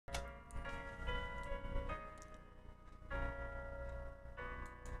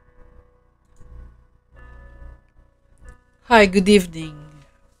Hi, good evening.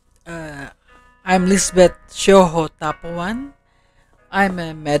 Uh, I'm Lisbeth Shoho Tapawan. I'm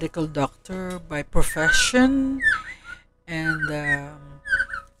a medical doctor by profession, and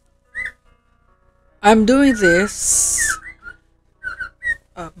I'm doing this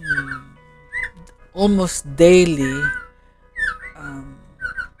um, almost daily, um,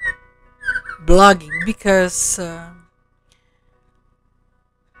 blogging, because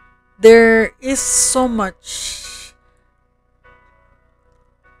there is so much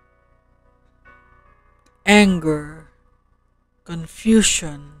anger,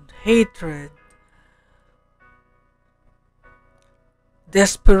 confusion, hatred,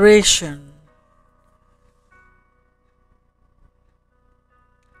 desperation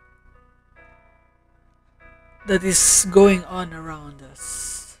that is going on around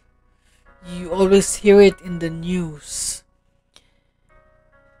us. You always hear it in the news.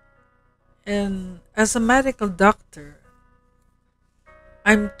 And as a medical doctor,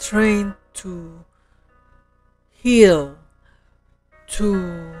 I'm trained to heal,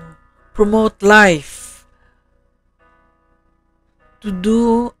 to promote life, to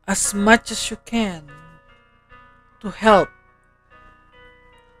do as much as you can to help.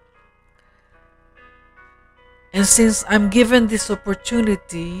 And since I'm given this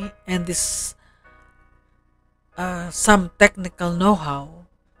opportunity and this some technical know-how,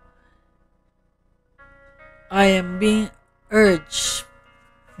 I am being urged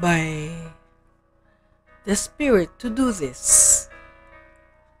by the spirit to do this.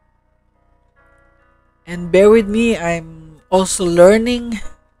 And bear with me, I'm also learning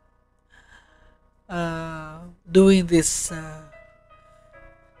doing this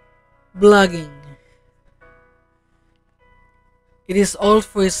blogging. It is all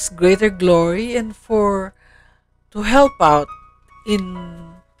for His greater glory and for to help out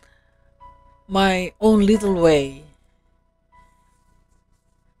in my own little way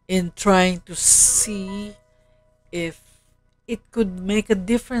in trying to see if it could make a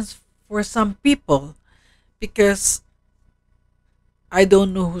difference for some people, because I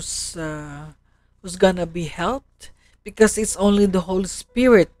don't know who's gonna be helped, because it's only the Holy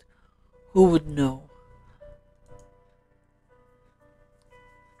Spirit who would know.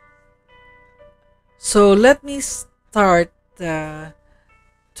 So let me start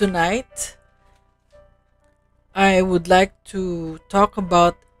tonight. I would like to talk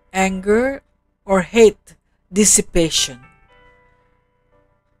about anger or hate dissipation.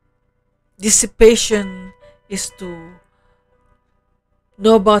 Dissipation is to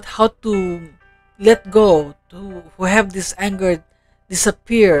know about how to let go, to have this anger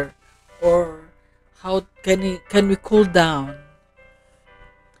disappear, or how can we cool down.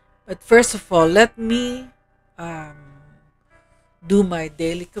 But first of all, let me um, do my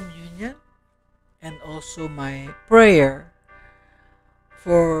daily communion and also my prayer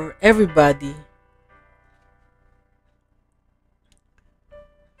for everybody.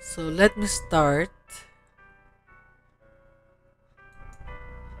 So let me start.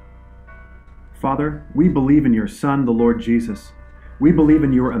 Father, we believe in your Son, the Lord Jesus. We believe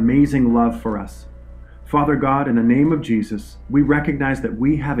in your amazing love for us. Father God, in the name of Jesus, we recognize that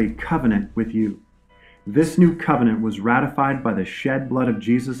we have a covenant with you. This new covenant was ratified by the shed blood of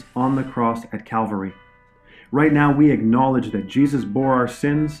Jesus on the cross at Calvary. Right now, we acknowledge that Jesus bore our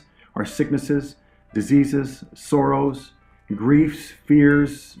sins, our sicknesses, diseases, sorrows, griefs,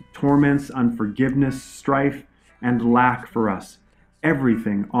 fears, torments, unforgiveness, strife, and lack for us.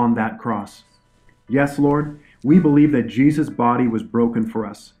 Everything on that cross. Yes, Lord, we believe that Jesus' body was broken for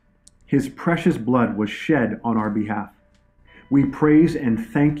us. His precious blood was shed on our behalf. We praise and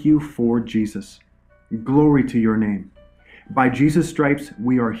thank you for Jesus. Glory to your name. By Jesus' stripes,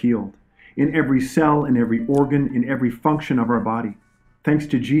 we are healed. In every cell, in every organ, in every function of our body. Thanks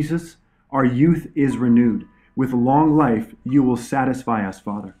to Jesus, our youth is renewed. With long life, you will satisfy us,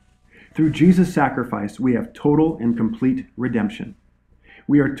 Father. Through Jesus' sacrifice, we have total and complete redemption.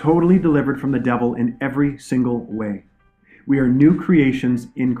 We are totally delivered from the devil in every single way. We are new creations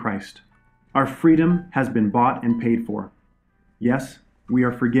in Christ. Our freedom has been bought and paid for. Yes, we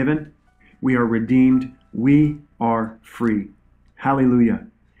are forgiven. We are redeemed. We are free. Hallelujah.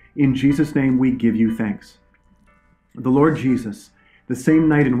 In Jesus' name we give you thanks. The Lord Jesus, the same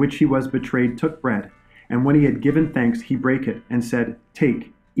night in which he was betrayed, took bread, and when he had given thanks, he brake it and said,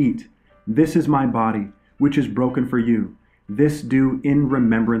 "Take, eat. This is my body, which is broken for you. This do in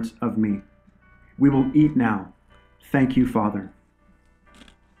remembrance of me." We will eat now. Thank you, Father.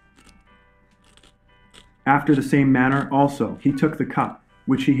 After the same manner also he took the cup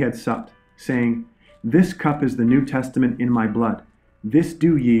which he had supped, saying, "This cup is the New Testament in my blood. This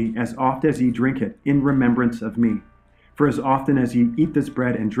do ye as oft as ye drink it in remembrance of me. For as often as ye eat this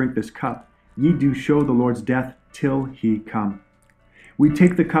bread and drink this cup, ye do show the Lord's death till he come. We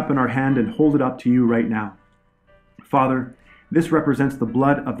take the cup in our hand and hold it up to you right now. Father, this represents the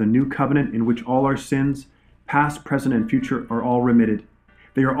blood of the new covenant in which all our sins, past, present, and future, are all remitted.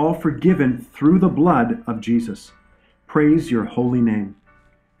 They are all forgiven through the blood of Jesus. Praise your holy name.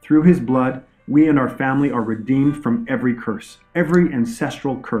 Through his blood, we and our family are redeemed from every curse, every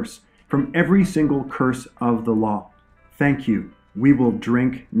ancestral curse, from every single curse of the law. Thank you. We will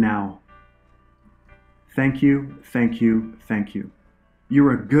drink now. Thank you, thank you, thank you.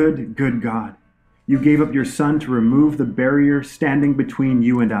 You're a good, good God. You gave up your Son to remove the barrier standing between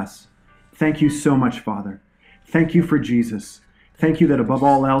you and us. Thank you so much, Father. Thank you for Jesus. Thank you that above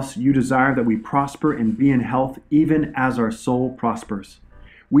all else, you desire that we prosper and be in health even as our soul prospers.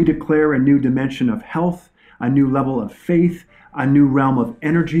 We declare a new dimension of health, a new level of faith, a new realm of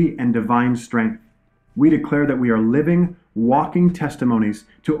energy and divine strength. We declare that we are living, walking testimonies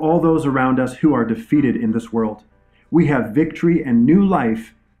to all those around us who are defeated in this world. We have victory and new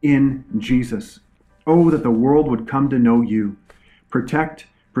life in Jesus. Oh, that the world would come to know you. Protect,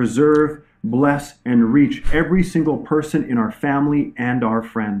 preserve, bless, and reach every single person in our family and our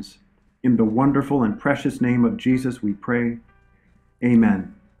friends. In the wonderful and precious name of Jesus we pray.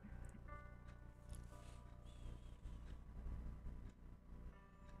 Amen.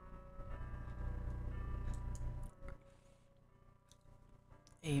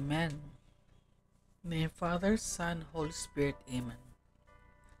 Amen. Name Father, Son, Holy Spirit. Amen.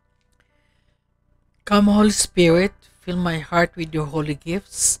 Come, Holy Spirit, fill my heart with your holy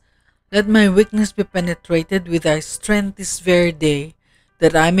gifts. Let my weakness be penetrated with thy strength this very day,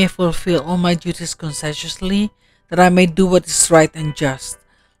 that I may fulfill all my duties conscientiously, that I may do what is right and just.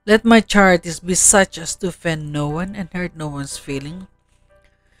 Let my charities be such as to offend no one and hurt no one's feeling,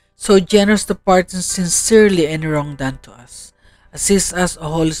 so generous to pardon sincerely any wrong done to us. Assist us,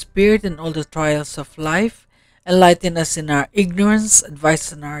 O Holy Spirit, in all the trials of life. Enlighten us in our ignorance, advise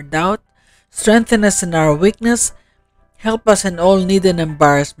us in our doubt, strengthen us in our weakness, help us in all need and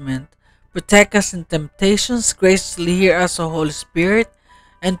embarrassment. Protect us in temptations, graciously hear us, O Holy Spirit,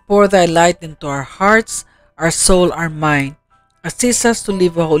 and pour thy light into our hearts, our soul, our mind. Assist us to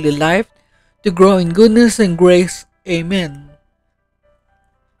live a holy life, to grow in goodness and grace. Amen.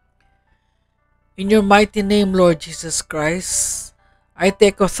 In your mighty name, Lord Jesus Christ, I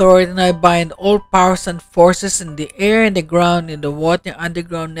take authority and I bind all powers and forces in the air and the ground, in the water,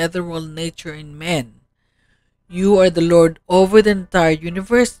 underground, netherworld, nature, and men. You are the Lord over the entire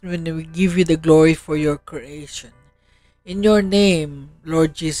universe, and we give you the glory for your creation. In your name,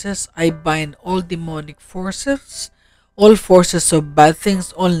 Lord Jesus, I bind all demonic forces, all forces of bad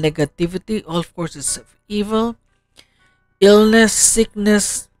things, all negativity, all forces of evil, illness,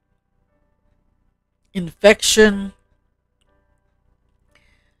 sickness, infection,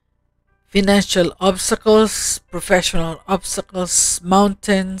 financial obstacles, professional obstacles,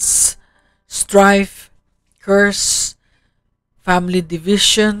 mountains, strife, curse, family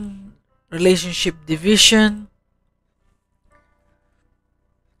division, relationship division,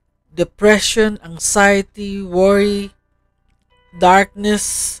 depression, anxiety, worry,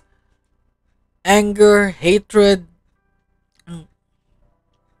 darkness, anger, hatred,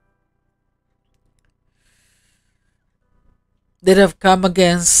 that have come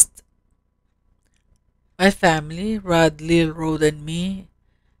against my family, Rod, Lil, Rod, and me,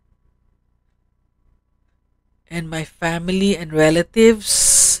 and my family and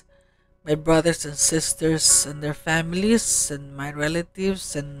relatives, my brothers and sisters and their families, and my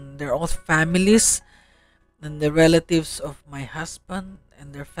relatives and their own families, and the relatives of my husband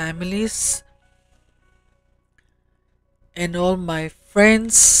and their families, and all my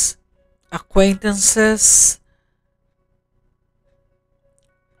friends, acquaintances,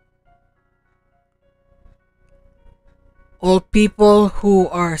 all people who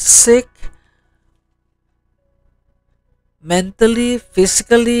are sick, mentally,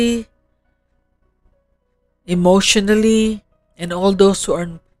 physically, emotionally, and all those who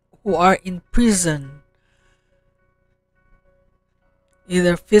are in prison,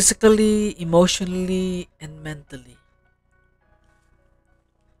 either physically, emotionally, and mentally.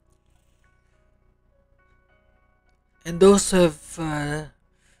 And those who have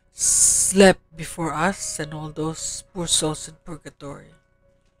slept before us, and all those poor souls in purgatory.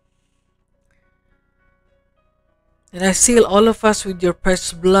 And I seal all of us with your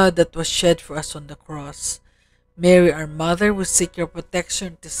precious blood that was shed for us on the cross. Mary, our Mother, we seek your protection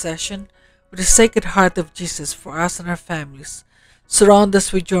and intercession with the Sacred Heart of Jesus for us and our families. Surround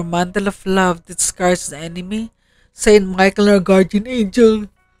us with your mantle of love that scars the enemy. Saint Michael, our guardian angel,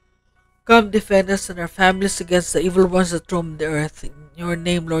 Come defend us and our families against the evil ones that roam the earth. In your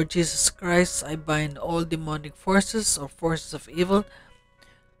name, Lord Jesus Christ, I bind all demonic forces or forces of evil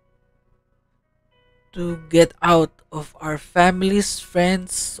to get out of our families,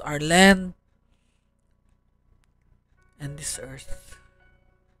 friends, our land, and this earth.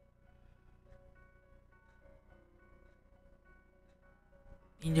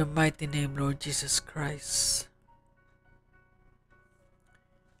 In your mighty name, Lord Jesus Christ.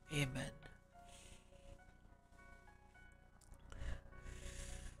 Amen.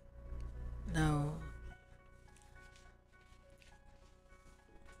 Now,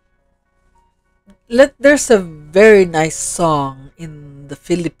 there's a very nice song in the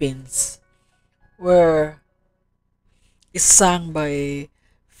Philippines where it's sung by a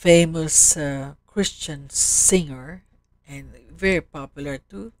famous Christian singer and very popular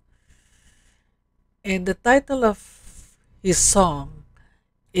too. And the title of his song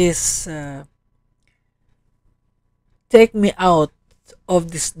is Take Me Out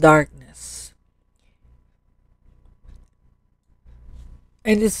of This Darkness.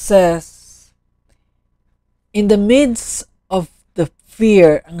 And it says, in the midst of the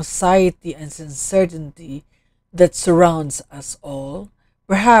fear, anxiety, and uncertainty that surrounds us all,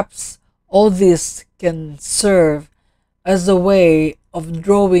 perhaps all this can serve as a way of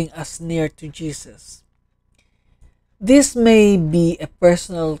drawing us near to Jesus. This may be a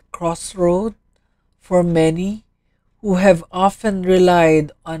personal crossroad for many who have often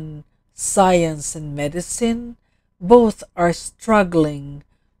relied on science and medicine. Both are struggling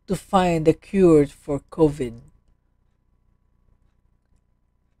to find a cure for COVID.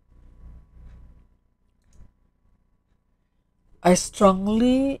 I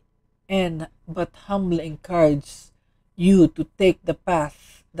strongly and but humbly encourage you to take the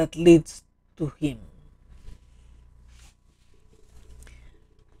path that leads to Him.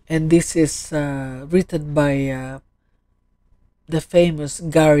 And this is written by the famous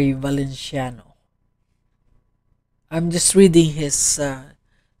Gary Valenciano. I'm just reading his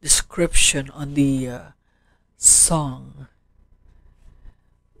description on the song.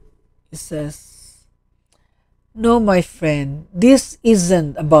 It says, no, my friend, this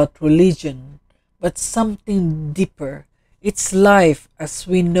isn't about religion, but something deeper. It's life as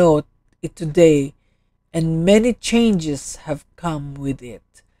we know it today, and many changes have come with it.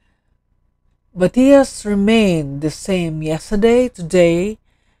 But He has remained the same yesterday, today,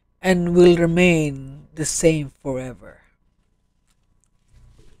 and will remain the same forever.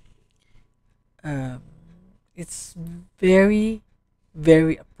 It's very,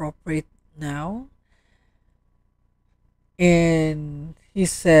 very appropriate now. And he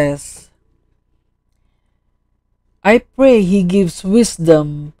says, I pray He gives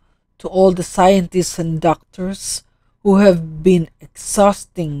wisdom to all the scientists and doctors who have been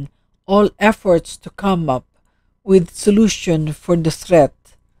exhausting all efforts to come up with solution for the threat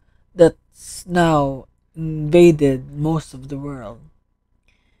that's now invaded most of the world.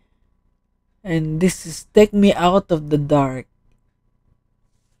 And this is Take Me Out of the Dark.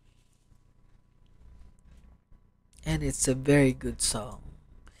 And it's a very good song.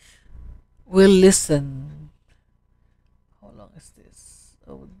 We'll listen. How long is this?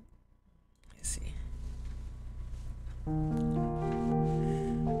 Oh, let me see.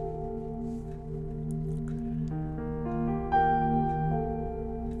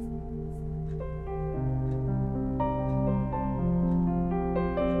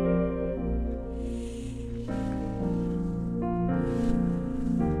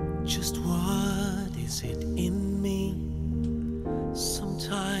 Just what is it in me?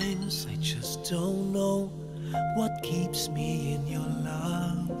 Sometimes I just don't know what keeps me in your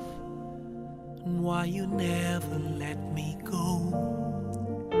love and why you never let me go.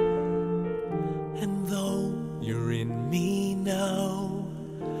 And though you're in me now,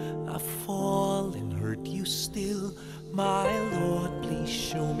 I fall and hurt you still. My Lord, please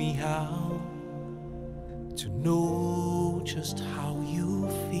show me how to know just how you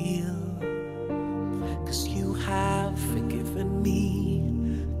feel. 'Cause you have forgiven me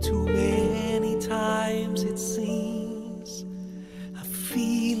too many times, it seems. I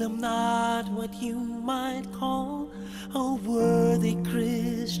feel I'm not what you might call a worthy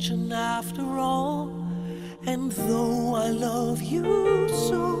Christian after all. And though I love you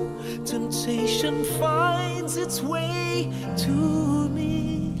so, temptation finds its way to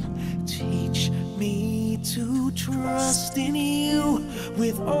me. Teach me to trust in you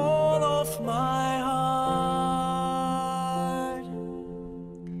with all of my heart,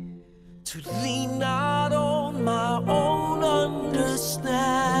 to lean not on my own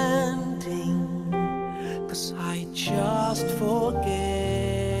understanding, 'cause I just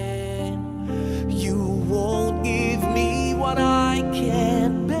forget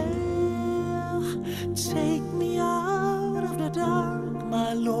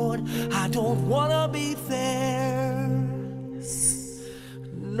Lord. I don't wanna be there. Yes.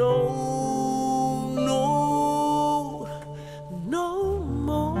 No, no, no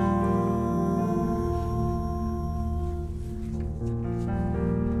more.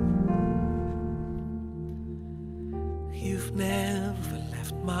 You've never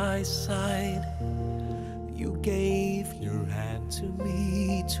left my side. You gave your hand to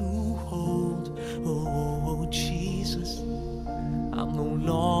me to hold. Oh, Jesus, I'm no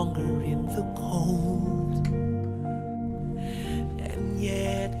longer in the cold. And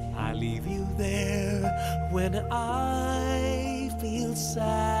yet I leave you there when I feel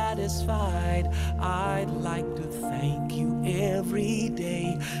satisfied. I'd like to thank you every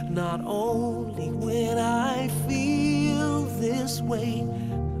day, not only when I feel this way.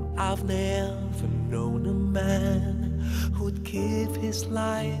 I've never known a man who'd give his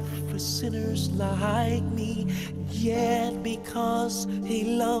life for sinners like me. Yet because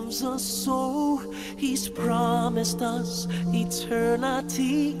he loves us so, he's promised us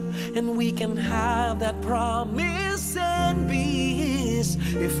eternity, and we can have that promise and be his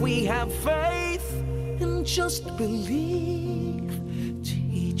if we have faith and just believe.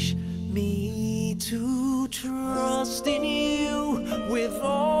 Teach me to trust in you with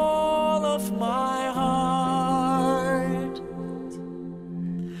all of my heart,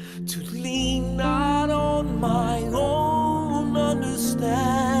 to lean not on my own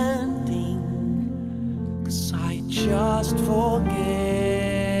understanding, 'cause I just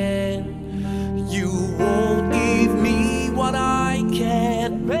forget. You won't give me what I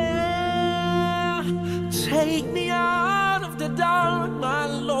can't bear. Take me out of the dark, my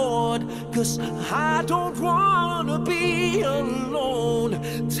Lord, 'cause I don't wanna be alone.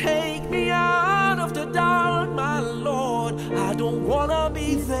 Take me out of the dark, my Lord, I don't wanna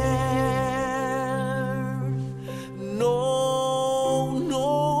be there. No,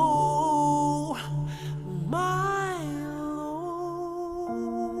 no, my Lord.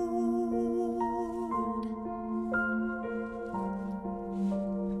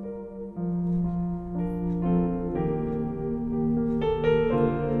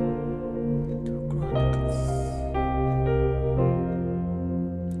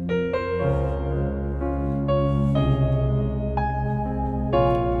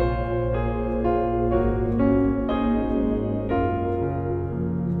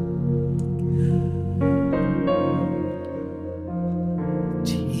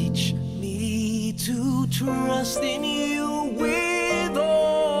 Teach me to trust in you with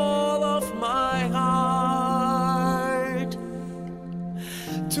all of my heart,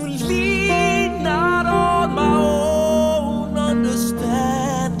 to lean not on my own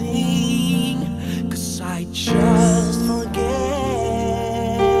understanding, 'cause I just forget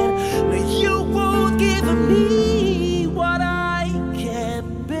that you won't give me what I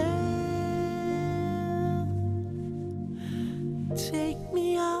can't bear. Take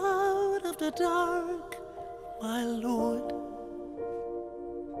me out of the dark, my Lord,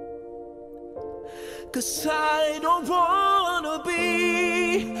 'cause I don't wanna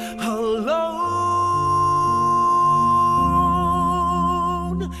be alone.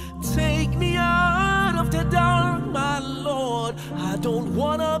 Take me out of the dark, my Lord, I don't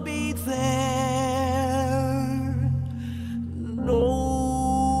wanna be there.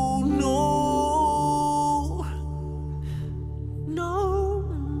 No, no, no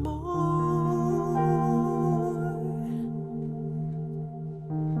more.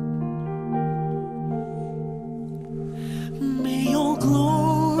 May your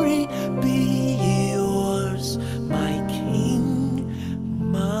glory be yours, my King,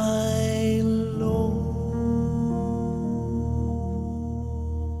 my Lord.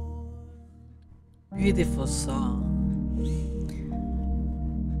 Beautiful song.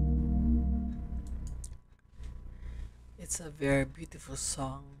 It's a very beautiful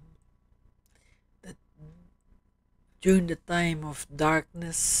song that during the time of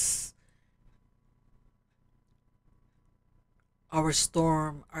darkness, our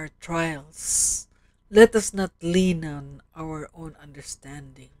storm, our trials, let us not lean on our own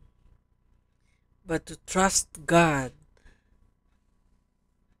understanding, but to trust God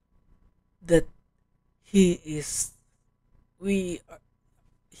that He is,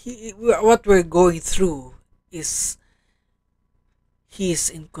 what we're going through is He is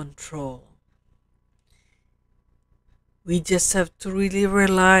in control. We just have to really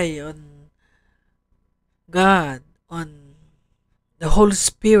rely on God, on the Holy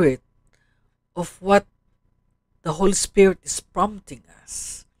Spirit, of what the Holy Spirit is prompting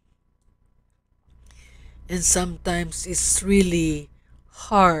us. And sometimes it's really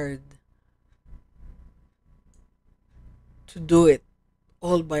hard to do it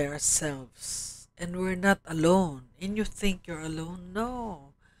all by ourselves. And we're not alone. And you think you're alone?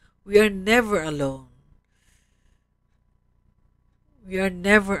 No, we are never alone. We are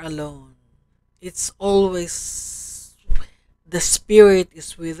never alone. It's always the Spirit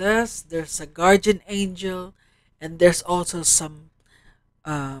is with us. There's a guardian angel, and there's also some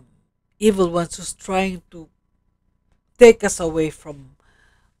um, evil ones who's trying to take us away from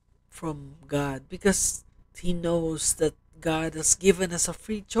God, because He knows that God has given us a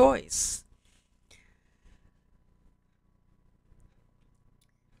free choice.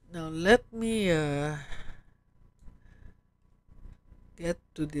 Now let me get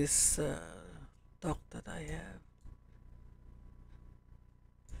to this talk that I have.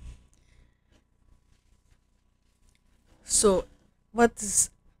 So, what is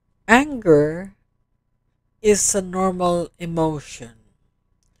anger? Is a normal emotion.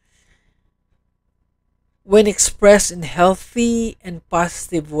 When expressed in healthy and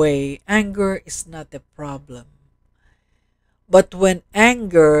positive way, anger is not a problem. But when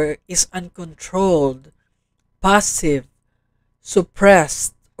anger is uncontrolled, passive,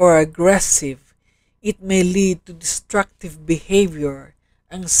 suppressed, or aggressive, it may lead to destructive behavior,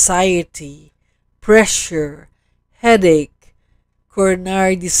 anxiety, pressure, headache,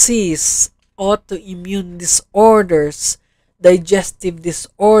 coronary disease, autoimmune disorders, digestive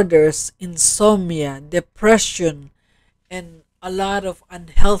disorders, insomnia, depression, and a lot of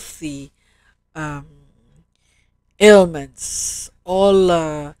unhealthy um, ailments.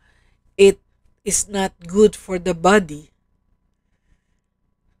 All it is not good for the body,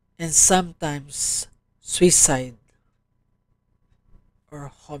 and sometimes suicide or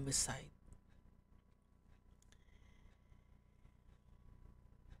homicide.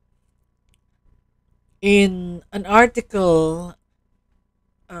 In an article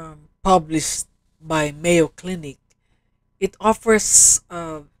published by Mayo Clinic, it offers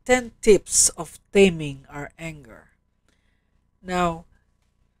 10 tips of taming our anger. Now,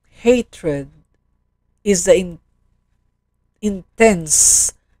 hatred is the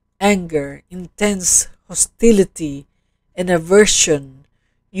intense anger, intense hostility, and aversion,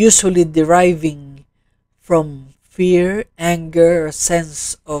 usually deriving from fear, anger, or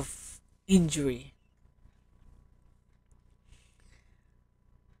sense of injury.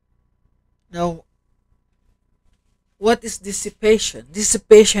 Now, what is dissipation?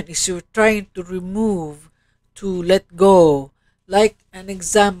 Dissipation is you're trying to remove, to let go. Like an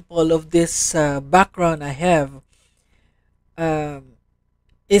example of this background I have, um,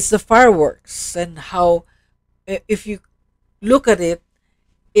 is the fireworks, and how if you look at it,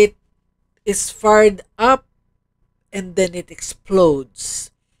 it is fired up and then it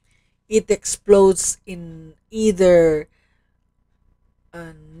explodes. It explodes in either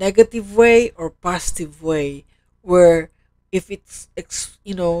a negative way or positive way, where if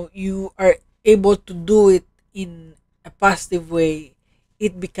you are able to do it in a positive way,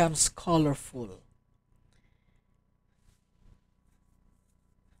 it becomes colorful.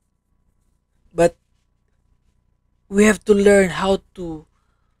 But we have to learn how to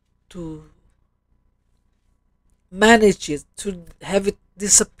manage it, to have it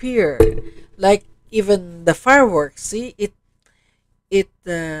disappear. Like even the fireworks, see it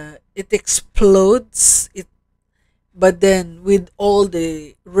explodes, it but then with all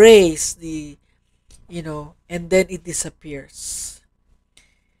the rays, and then it disappears.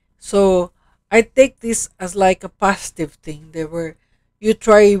 So I take this as like a positive thing. There were You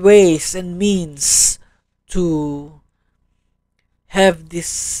try ways and means to have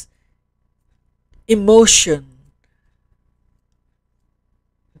this emotion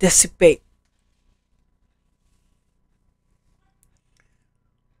dissipate.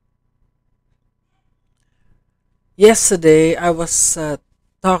 Yesterday I was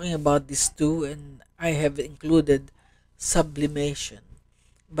talking about this too, and I have included sublimation,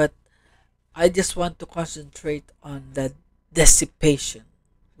 but I just want to concentrate on the dissipation,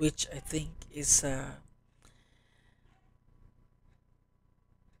 which I think is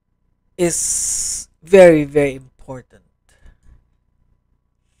very very important.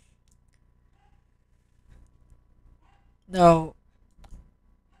 Now,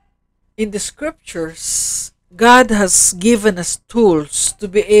 in the scriptures, God has given us tools to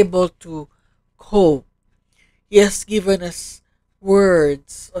be able to cope. He has given us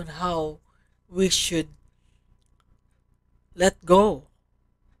words on how we should let go.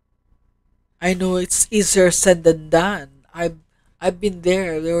 I know it's easier said than done. I've been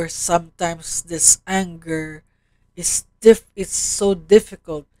there. There were sometimes this anger it's so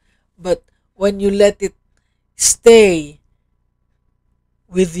difficult, but when you let it stay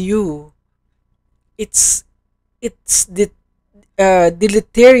with you, it's it's the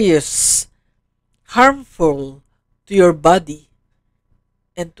deleterious, harmful to your body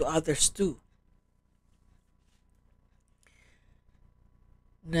and to others too.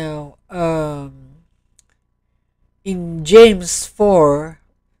 Now, in James 4,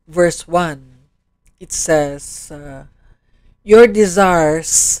 verse 1, it says, your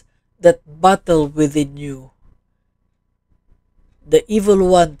desires that battle within you. The evil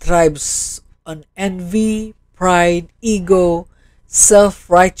one thrives on envy, pride, ego, self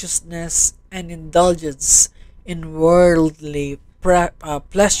righteousness, and indulgence in worldly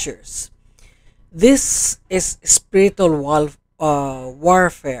pleasures. This is spiritual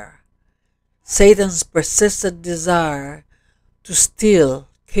warfare, Satan's persistent desire to steal,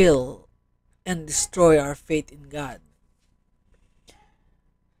 kill, and destroy our faith in God.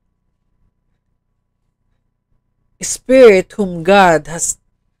 Spirit whom God has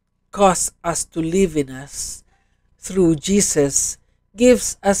caused us to live in us through Jesus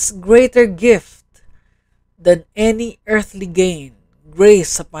gives us greater gift than any earthly gain,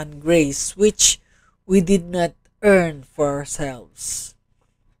 grace upon grace, which we did not earn for ourselves.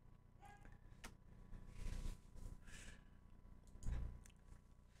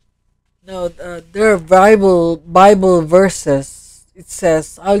 Now, there are Bible verses. It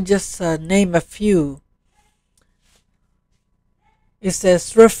says, I'll just name a few. It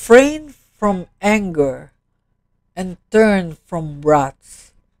says, refrain from anger and turn from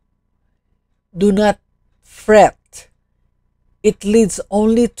wrath. Do not fret. It leads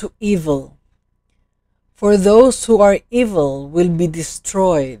only to evil. For those who are evil will be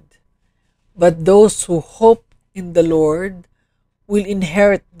destroyed, but those who hope in the Lord will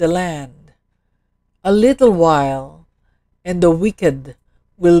inherit the land. A little while, and the wicked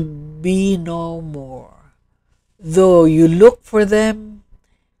will be no more. Though you look for them,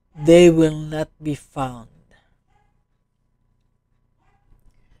 they will not be found.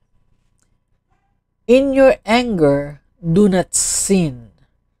 In your anger, do not sin.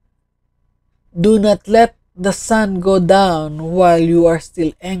 Do not let the sun go down while you are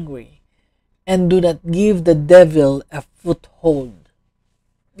still angry, and do not give the devil a foothold.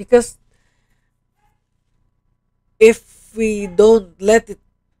 Because if we don't let it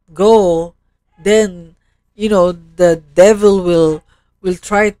go, then the devil will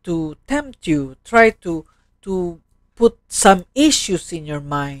try to tempt you, try to put some issues in your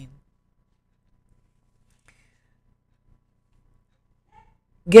mind.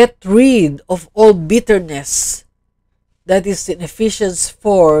 Get rid of all bitterness. That is in Ephesians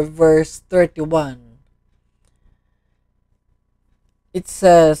 4 verse 31. It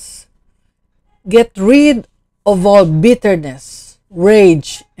says, get rid of all bitterness,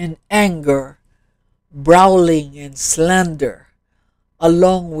 rage and anger, brawling and slander,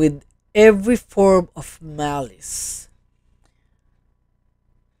 along with every form of malice.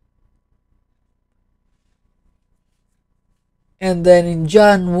 And then in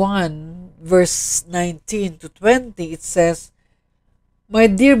John 1, verse 19 to 20, it says, my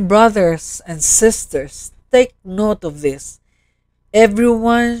dear brothers and sisters, take note of this.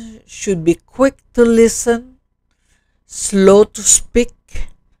 Everyone should be quick to listen, slow to speak,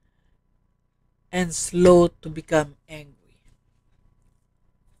 and slow to become angry.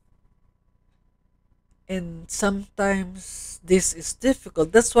 And sometimes this is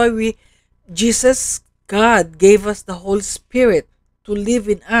difficult. That's why God gave us the Holy Spirit to live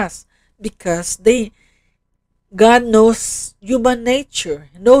in us, because God knows human nature,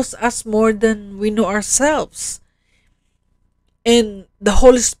 knows us more than we know ourselves. And the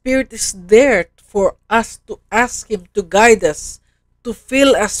Holy Spirit is there for us to ask Him to guide us, to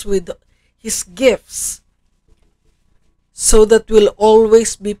fill us with His gifts, so that we'll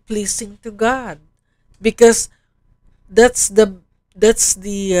always be pleasing to God. Because that's the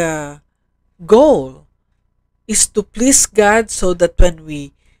goal, is to please God, so that when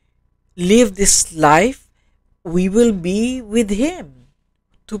we live this life, we will be with Him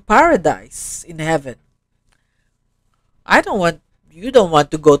to paradise in heaven. You don't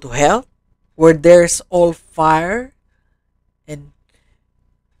want to go to hell, where there's all fire and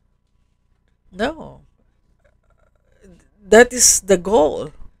no. That is the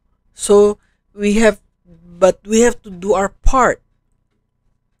goal. So we have to do our part.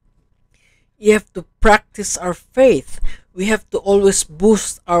 You have to practice our faith. We have to always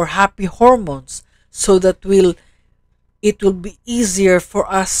boost our happy hormones, so that it will be easier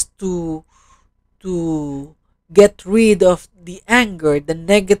for us to get rid of the anger, the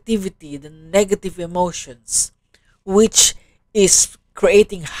negativity, the negative emotions, which is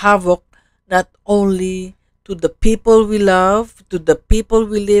creating havoc not only to the people we love, to the people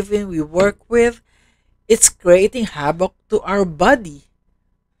we live in, we work with. it's creating havoc to our body.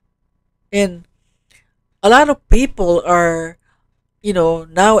 And a lot of people are,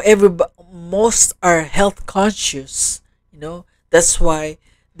 now most are health conscious. That's why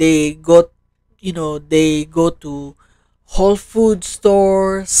they go to whole food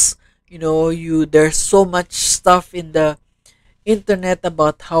stores. There's so much stuff in the internet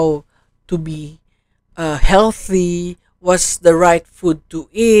about how to be healthy, what's the right food to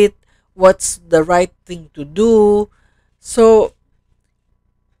eat, what's the right thing to do. So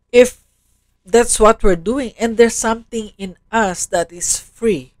if that's what we're doing and there's something in us that is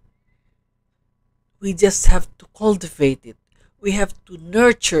free, we just have to cultivate it. We have to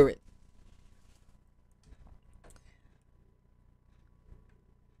nurture it.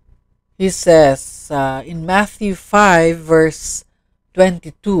 He says in Matthew 5, verse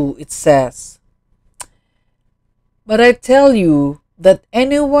 22, it says, "But I tell you that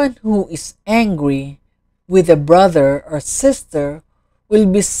anyone who is angry with a brother or sister will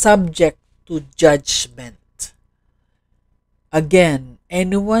be subject to judgment. Again,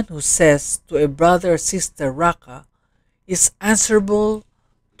 anyone who says to a brother or sister, Raka, is answerable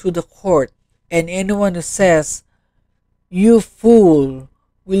to the court, and anyone who says, you fool,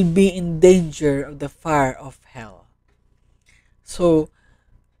 will be in danger of the fire of hell." So,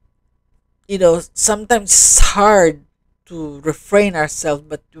 sometimes it's hard to refrain ourselves,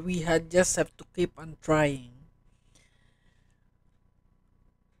 but just have to keep on trying.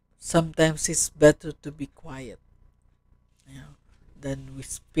 Sometimes it's better to be quiet, than we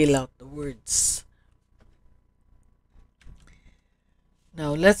spill out the words.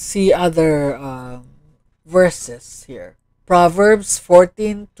 Now let's see other verses here. Proverbs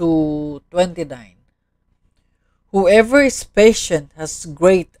 14 to 29. Whoever is patient has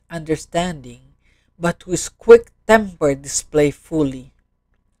great understanding, but who is quick-tempered display folly.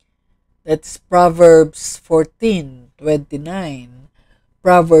 That's Proverbs 14:29.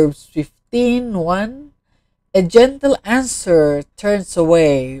 Proverbs 15:1. A gentle answer turns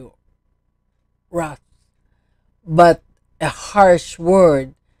away wrath, but a harsh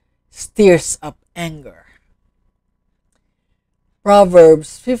word stirs up anger.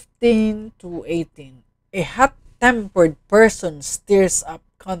 Proverbs 15:18. A hot-tempered person stirs up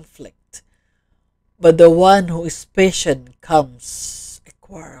conflict, but the one who is patient calms a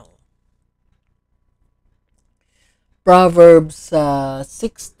quarrel. Proverbs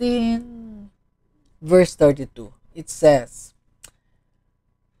 16, verse 32. It says,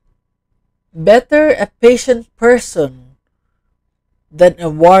 better a patient person than a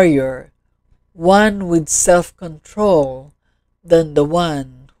warrior, one with self-control, than the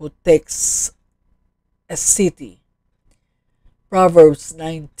one who takes a city. Proverbs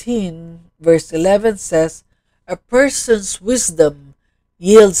 19, verse 11 says, a person's wisdom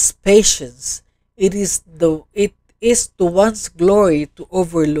yields patience. It is to one's glory to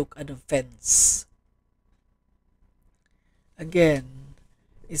overlook an offense. Again,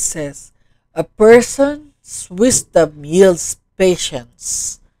 it says, a person's wisdom yields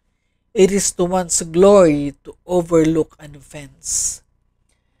patience. It is to one's glory to overlook an offense.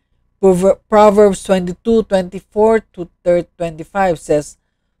 Proverbs 22:24 to 25 says,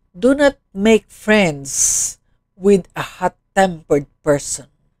 do not make friends with a hot-tempered person.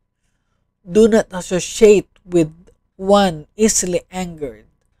 Do not associate with one easily angered,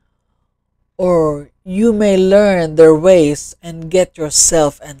 or you may learn their ways and get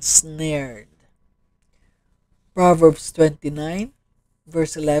yourself ensnared. Proverbs 29,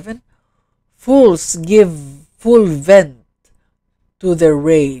 verse 11. Fools give full vent to their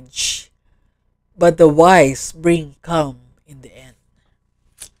rage, but the wise bring calm in the end.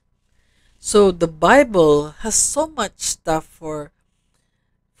 So the Bible has so much stuff for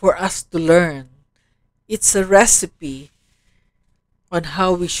us to learn. It's a recipe on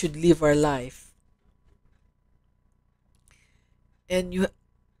how we should live our life. And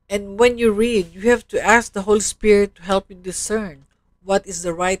when you read, you have to ask the Holy Spirit to help you discern what is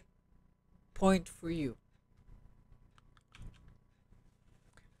the right point for you.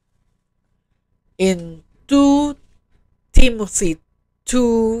 In 2 Timothy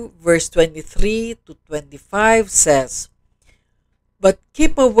 2, verse 23 to 25 says, but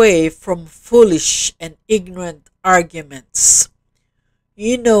keep away from foolish and ignorant arguments.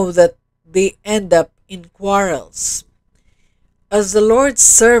 You know that they end up in quarrels. As the Lord's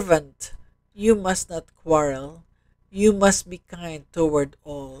servant, you must not quarrel. You must be kind toward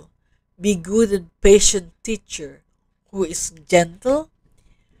all. Be good and patient teacher who is gentle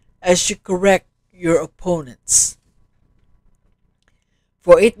as you correct your opponents.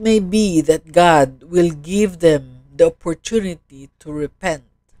 For it may be that God will give them the opportunity to repent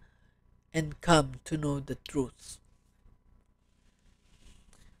and come to know the truth.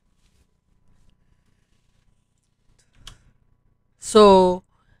 So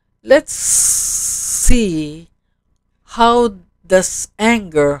let's see, how does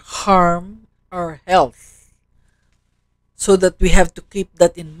anger harm our health, so that we have to keep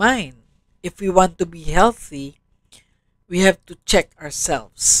that in mind. If we want to be healthy, we have to check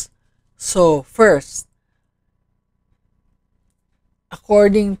ourselves. So first,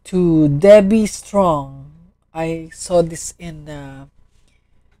 according to Debbie Strong, I saw this in uh,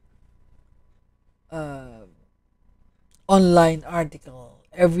 online article,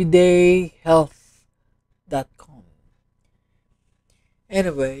 everydayhealth.com.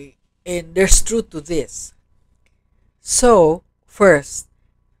 Anyway, and there's truth to this. So, first,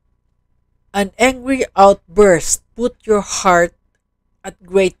 an angry outburst put your heart at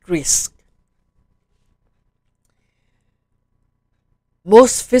great risk.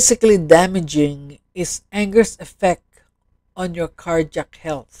 Most physically damaging is anger's effect on your cardiac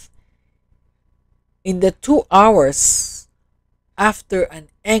health. In the 2 hours after an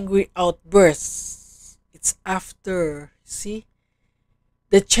angry outburst, it's after, see,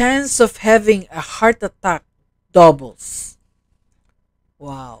 the chance of having a heart attack doubles.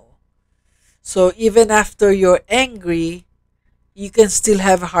 Wow. So even after you're angry, you can still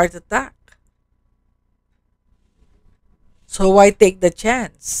have a heart attack. So why take the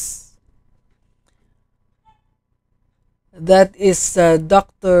chance? That is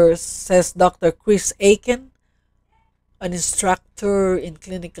Dr. Chris Aiken, an instructor in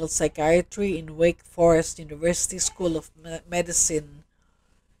clinical psychiatry in Wake Forest University School of Medicine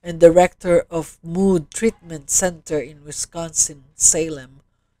and director of Mood Treatment Center in Wisconsin-Salem,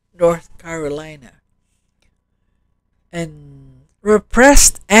 North Carolina. And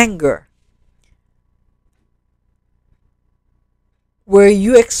repressed anger, where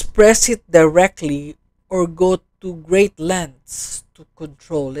you express it directly or go to great lengths to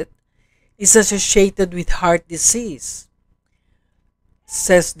control it, is associated with heart disease,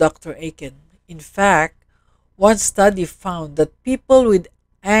 says Dr. Aiken. In fact, one study found that people with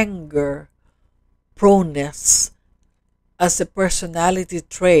anger proneness as a personality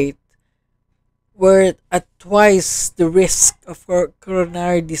trait were at twice the risk of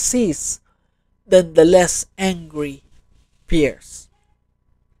coronary disease than the less angry peers.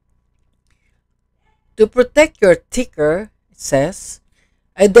 To protect your ticker, it says,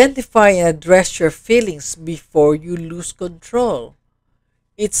 identify and address your feelings before you lose control.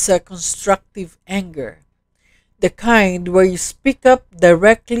 It's a constructive anger, the kind where you speak up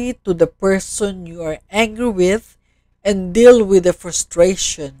directly to the person you are angry with and deal with the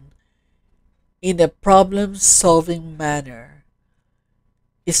frustration in a problem-solving manner.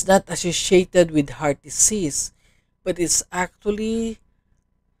 It's not associated with heart disease, but it's actually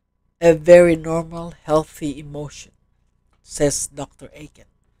a very normal, healthy emotion, says Dr. Aiken.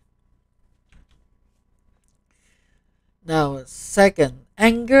 Now, second,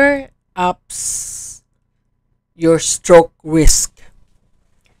 anger ups your stroke risk.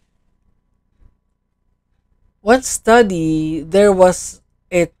 One study, there was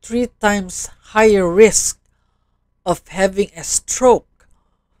a 3 times higher risk of having a stroke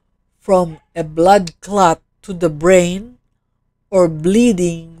from a blood clot to the brain or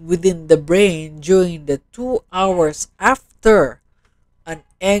bleeding within the brain during the 2 hours after an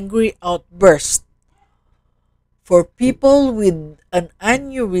angry outburst. For people with an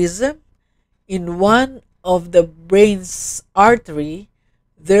aneurysm in one of the brain's artery,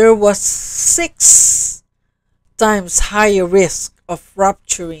 there was 6 times higher risk of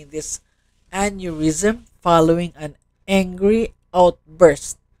rupturing this aneurysm following an angry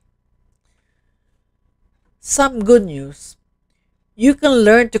outburst. Some good news. You can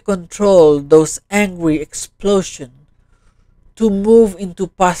learn to control those angry explosions. To move into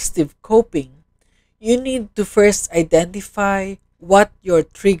positive coping, you need to first identify what your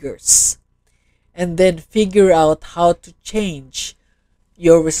triggers and then figure out how to change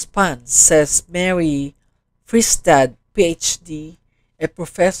your response, says Mary Fristad, PhD, a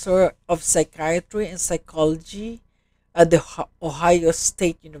professor of psychiatry and psychology at the Ohio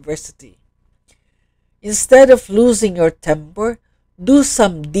State University. Instead of losing your temper, do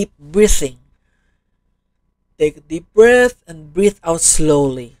some deep breathing. Take a deep breath and breathe out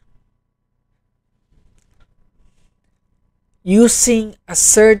slowly. Using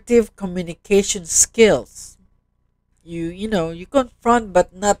assertive communication skills. You confront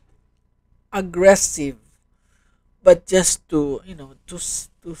but not aggressive, but just to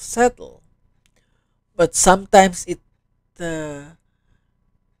settle. But sometimes uh,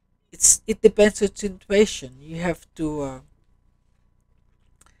 it depends on situation. You have to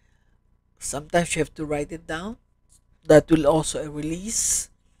Sometimes you have to write it down. That will also a release,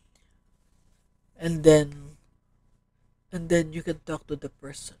 and then you can talk to the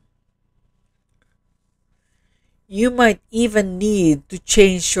person. You might even need to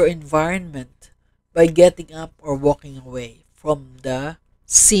change your environment by getting up or walking away from the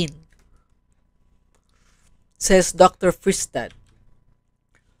scene, says Dr. Fristad.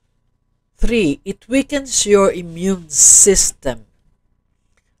 3. It weakens your immune system.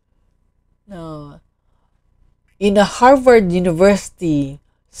 Now, in a Harvard University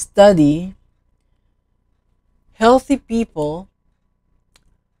study, healthy people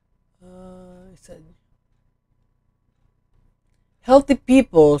it said, healthy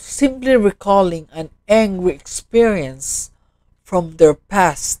people simply recalling an angry experience from their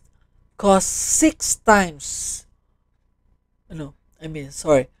past cause 6 times no I mean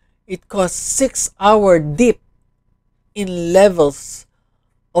sorry it caused 6 hour dip in levels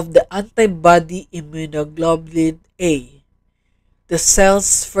of the antibody immunoglobulin A, the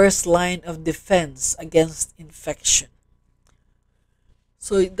cell's first line of defense against infection.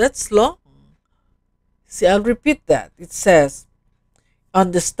 So that's long. See, I'll repeat that. It says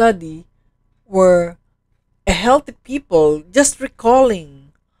on the study where a healthy people just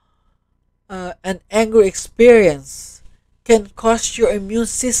recalling an angry experience can cause your immune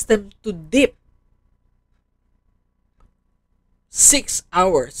system to dip 6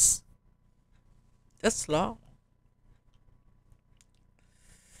 hours. That's long.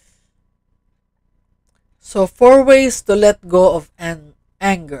 So, 4 ways to let go of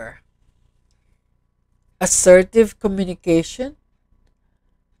anger: assertive communication,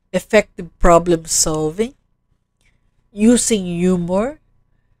 effective problem solving, using humor,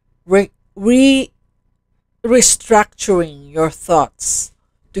 restructuring your thoughts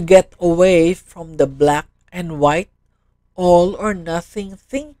to get away from the black and white, all or nothing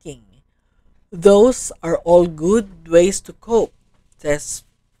thinking. Those are all good ways to cope, says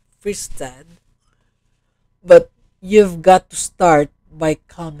Fristad, but you've got to start by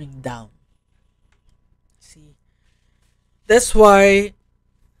calming down. See, that's why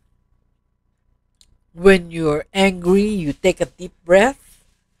when you're angry, you take a deep breath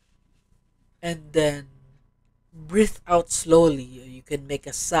and then breathe out slowly. You can make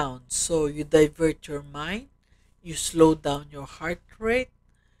a sound. So you divert your mind, you slow down your heart rate,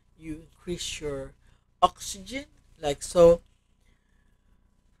 you increase your oxygen, like so.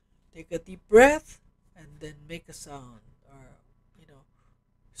 Take a deep breath and then make a sound, or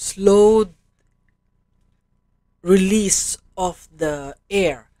slow release of the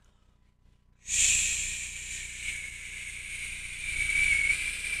air.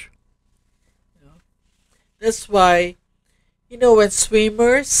 You know? That's why when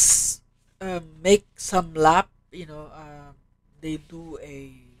swimmers make some lap, they do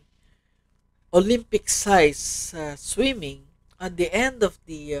a Olympic size swimming. At the end of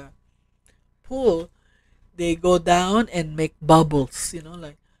the pool, they go down and make bubbles.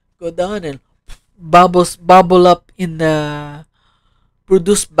 Like go down and bubble up in the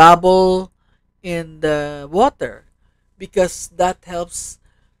produce bubble in the water, because that helps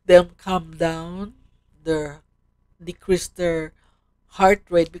them calm down, their decrease their heart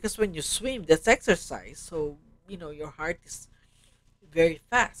rate, because when you swim, that's exercise, so your heart is very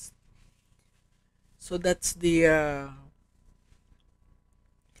fast. So that's the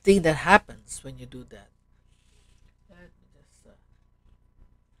thing that happens when you do that. Let me just,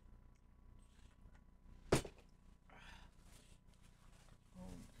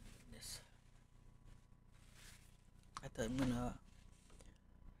 oh my goodness. I thought I'm gonna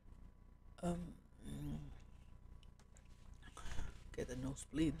um, mm, get a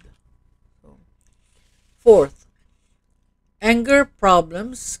nosebleed. So, fourth, anger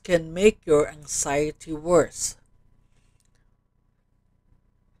problems can make your anxiety worse.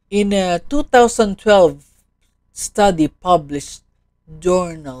 In a 2012 study published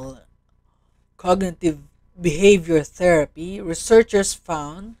journal Cognitive Behavior Therapy, researchers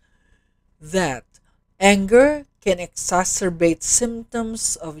found that anger can exacerbate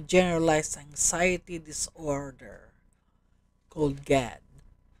symptoms of generalized anxiety disorder, called GAD,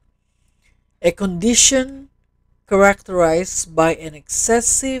 a condition characterized by an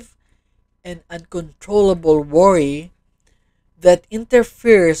excessive and uncontrollable worry that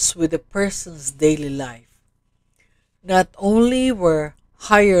interferes with a person's daily life. Not only were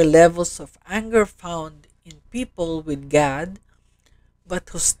higher levels of anger found in people with GAD, but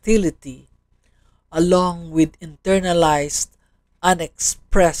hostility, along with internalized,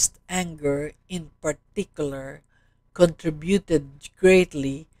 unexpressed anger in particular, contributed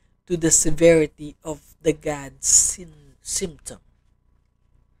greatly to the severity of the GAD symptom.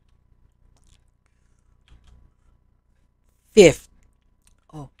 Fifth,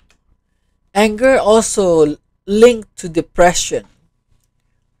 oh, anger also linked to depression.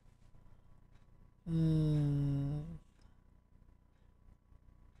 Hmm.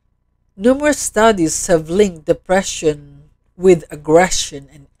 Numerous studies have linked depression with aggression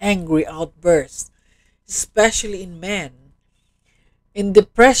and angry outbursts, especially in men. In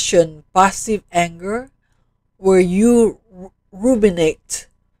depression, passive anger, where you ruminate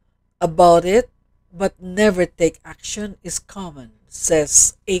about it but never take action, is common,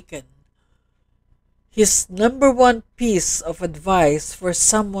 says Aiken. His number one piece of advice for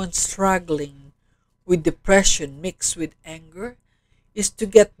someone struggling with depression mixed with anger is to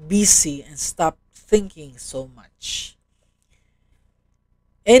get busy and stop thinking so much.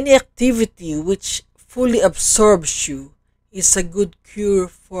 Any activity which fully absorbs you is a good cure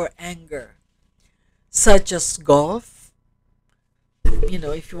for anger, such as golf,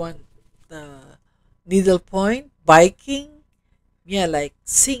 if you want the needlepoint, biking, yeah, like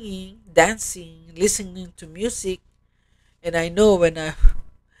singing, dancing, listening to music. And I know when I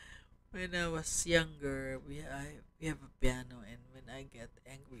was younger, we have a piano, and when I get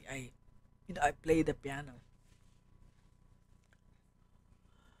angry, I play the piano.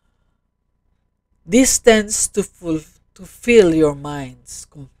 This tends to fill your minds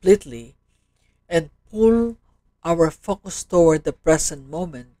completely and pull our focus toward the present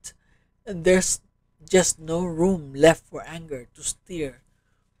moment, and there's just no room left for anger to steer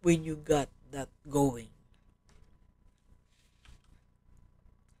when you got that going.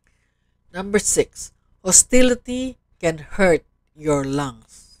 Number six, hostility can hurt your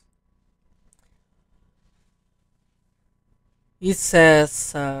lungs. It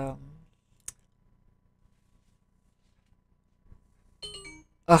says, a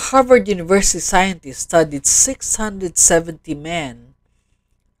Harvard University scientist studied 670 men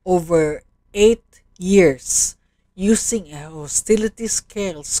over 8 years using a hostility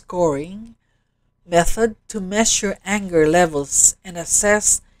scale scoring method to measure anger levels and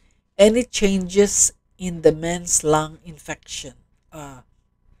assess any changes in the men's lung infection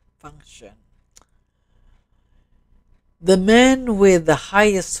function. The men with the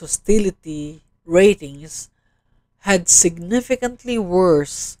highest hostility ratings had significantly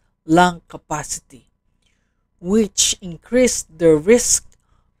worse lung capacity, which increased the risk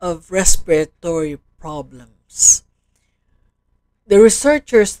of respiratory problems. The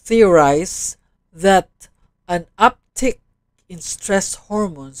researchers theorized that an uptick in stress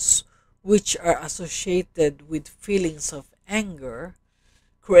hormones, which are associated with feelings of anger,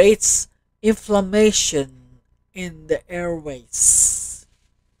 creates inflammation in the airways.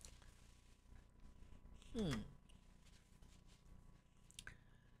 Hmm.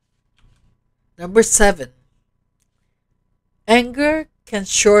 Number seven, anger can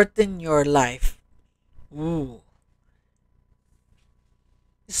shorten your life. Ooh.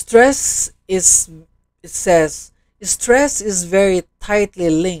 Stress is, it says, stress is very tightly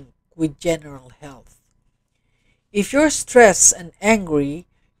linked with general health. If you're stressed and angry,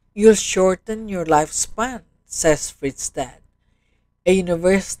 you'll shorten your lifespan, says Fritz Dad. A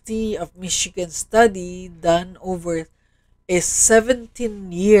University of Michigan study done over a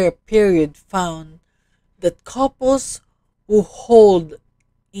 17-year period found that couples who hold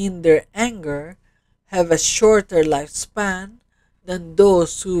in their anger have a shorter lifespan than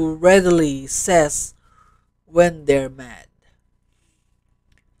those who readily says when they're mad.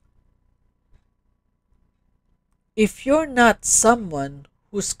 If you're not someone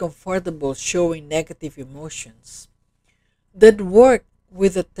who's comfortable showing negative emotions, then work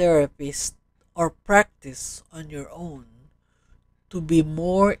with a therapist or practice on your own to be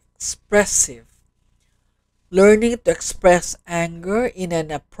more expressive. Learning to express anger in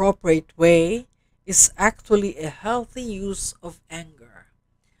an appropriate way is actually a healthy use of anger,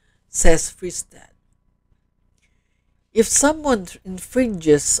 says Fristad. If someone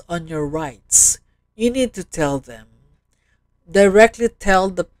infringes on your rights, you need to tell them. Directly tell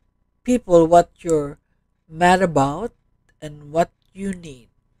the people what you're mad about and what you need,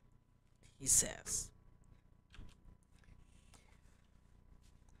 he says.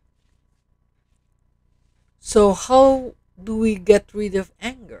 So, how do we get rid of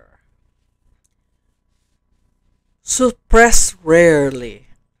anger? Suppress rarely.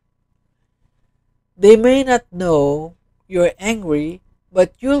 They may not know you're angry,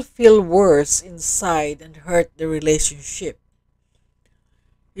 but you'll feel worse inside and hurt the relationship.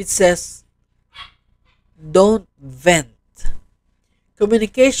 It says, don't vent.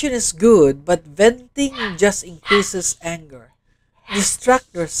 Communication is good, but venting just increases anger.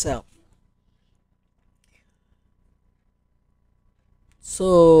 Distract yourself.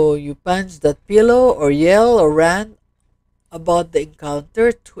 So you punch that pillow or yell or rant about the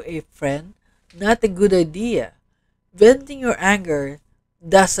encounter to a friend, not a good idea. Venting your anger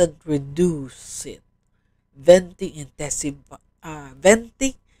doesn't reduce it. Venting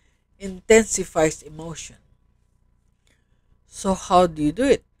intensifies emotion. So how do you do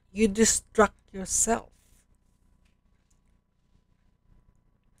it? You distract yourself.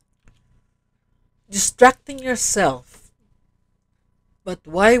 Distracting yourself. But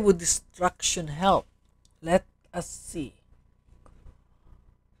why would distraction help? Let us see.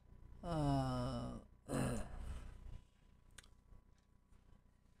 Uh,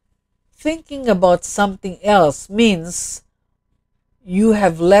 Thinking about something else means you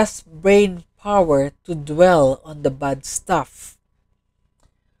have less brain power to dwell on the bad stuff.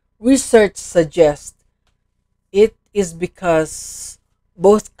 Research suggests it is because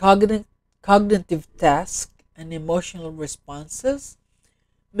both cognitive tasks and emotional responses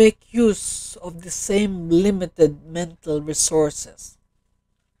make use of the same limited mental resources.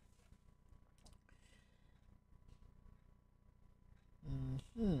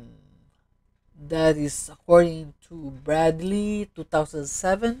 Mhm. That is according to Bradley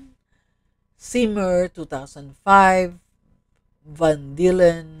 2007, Seymour 2005, Van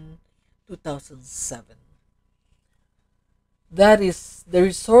Dillen 2007. That is, the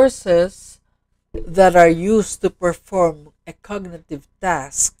resources that are used to perform a cognitive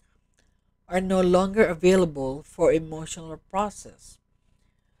task are no longer available for emotional process.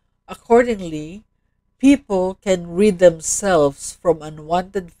 Accordingly, people can rid themselves from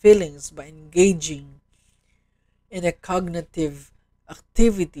unwanted feelings by engaging in a cognitive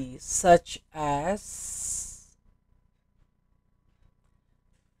activity such as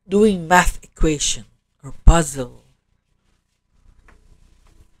doing math equation or puzzle,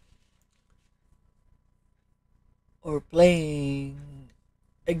 or playing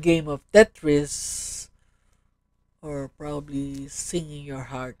a game of Tetris, or probably singing your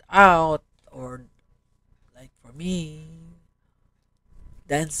heart out, or like for me,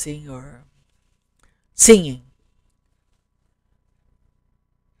 dancing or singing.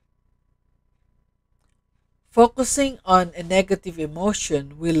 Focusing on a negative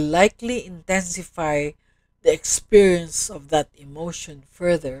emotion will likely intensify the experience of that emotion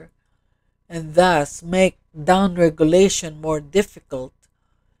further and thus make downregulation more difficult,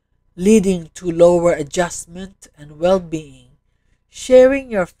 leading to lower adjustment and well being.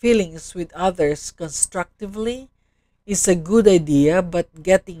 Sharing your feelings with others constructively is a good idea, but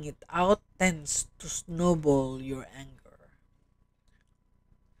getting it out tends to snowball your anger.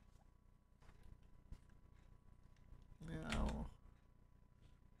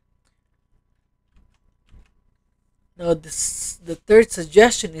 Now, the third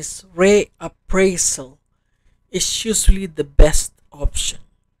suggestion is reappraisal is usually the best option.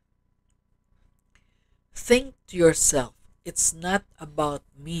 Think to yourself, it's not about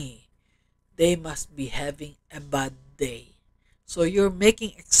me. They must be having a bad day. So you're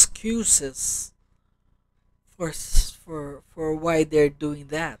making excuses for why they're doing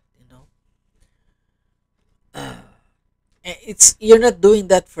that, you know. And it's you're not doing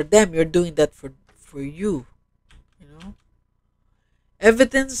that for them, you're doing that for you, you know.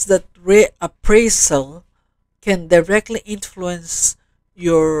 Evidence that reappraisal can directly influence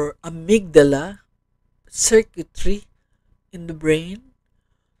your amygdala circuitry in the brain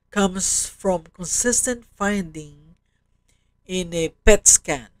comes from consistent finding in a PET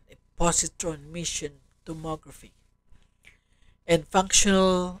scan, a positron emission tomography, and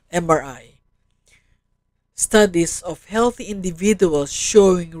functional MRI. Studies of healthy individuals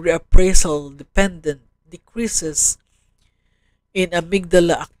showing reappraisal dependent decreases in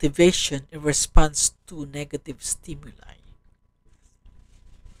amygdala activation in response to negative stimuli.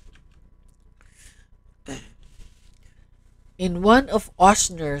 In one of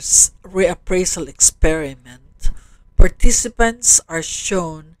Ochsner's reappraisal experiment, participants are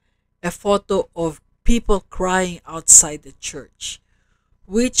shown a photo of people crying outside the church,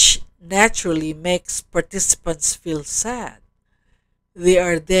 which naturally makes participants feel sad. They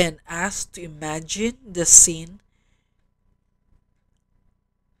are then asked to imagine the scene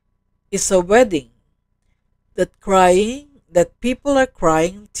is a wedding, that people are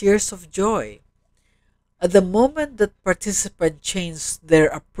crying tears of joy. At the moment that participants change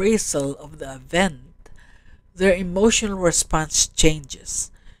their appraisal of the event, their emotional response changes,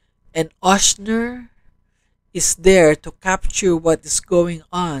 and Ochsner is there to capture what is going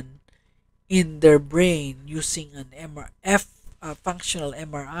on in their brain using an functional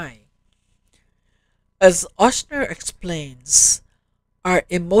MRI. As Ochsner explains, our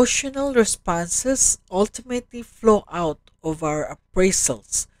emotional responses ultimately flow out of our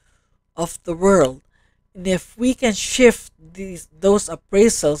appraisals of the world And if we can shift those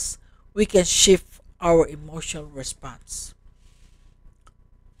appraisals, we can shift our emotional response.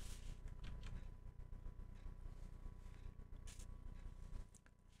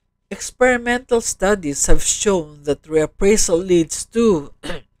 Experimental studies have shown that reappraisal leads to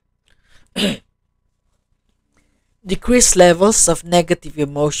decreased levels of negative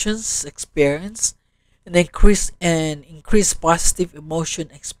emotions experience and increased positive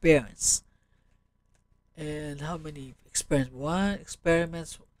emotion experience. And how many experiments? One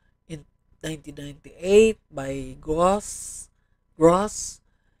experiments in 1998 by Gross,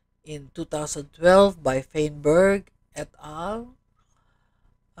 in 2012 by Feinberg et al.,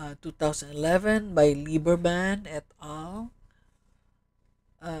 2011 by Lieberman et al.,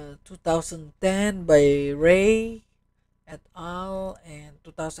 2010 by Ray et al., and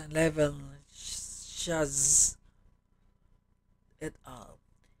 2011 Shaz et al.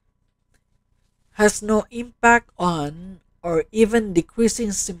 Has no impact on or even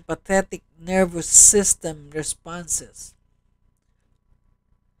decreasing sympathetic nervous system responses.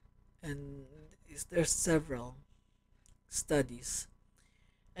 And there's several studies.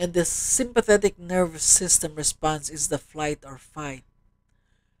 And the sympathetic nervous system response is the flight or fight,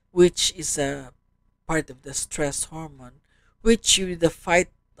 which is a part of the stress hormone, which with the fight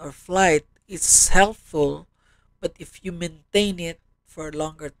or flight is helpful, but if you maintain it for a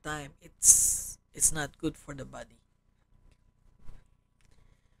longer time, it's not good for the body.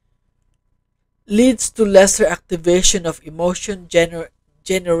 Leads to lesser activation of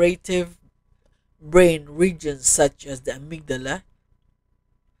generative brain regions such as the amygdala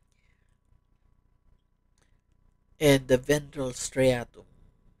and the ventral striatum.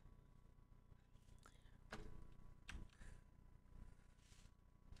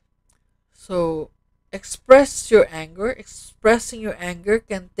 So, expressing your anger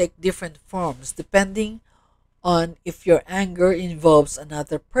can take different forms depending on if your anger involves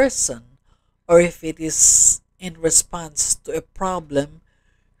another person or if it is in response to a problem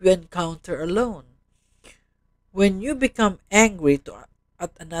you encounter alone. When you become angry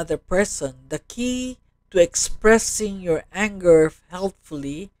at another person, the key to expressing your anger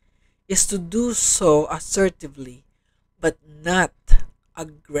helpfully is to do so assertively, but not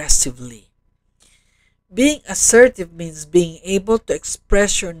aggressively. Being assertive means being able to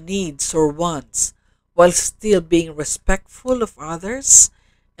express your needs or wants while still being respectful of others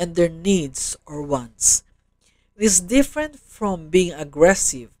and their needs or wants. It is different from being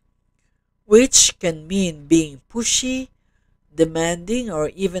aggressive, which can mean being pushy, demanding, or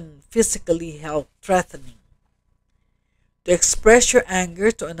even physically health threatening. To express your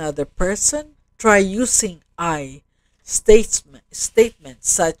anger to another person, try using I statements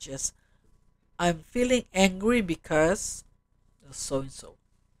such as I'm feeling angry because so and so.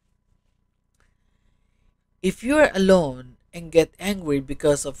 If you are alone and get angry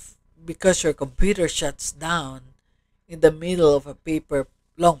because your computer shuts down in the middle of a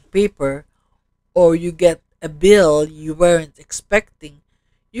long paper, or you get a bill you weren't expecting,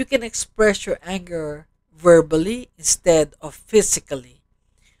 you can express your anger verbally instead of physically.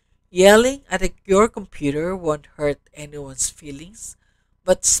 Yelling at your computer won't hurt anyone's feelings,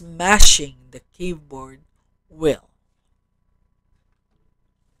 but smashing the keyboard will.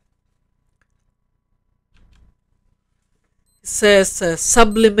 It says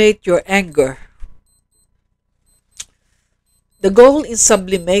sublimate your anger. The goal in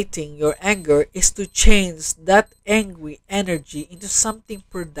sublimating your anger is to change that angry energy into something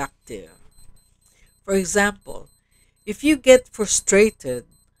productive. For example, if you get frustrated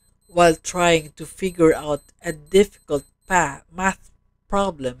while trying to figure out a difficult math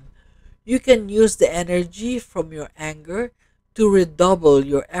problem, you can use the energy from your anger to redouble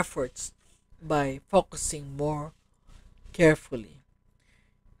your efforts by focusing more carefully.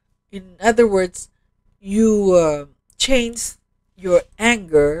 In other words, you change your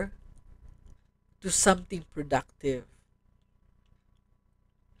anger to something productive.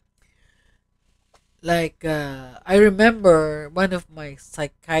 Like I remember one of my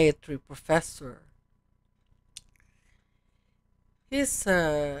psychiatry professor. He's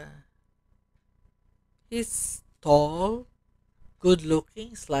he's tall, good looking.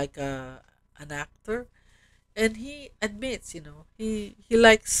 He's like an actor, and he admits, he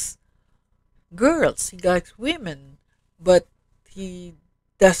likes girls. He likes women, but he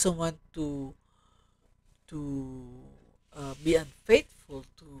doesn't want to be unfaithful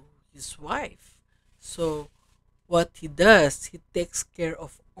to his wife. So what he does, he takes care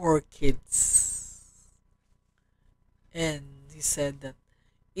of orchids, and he said that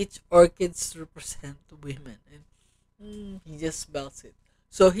each orchids represent women, and he just spells it.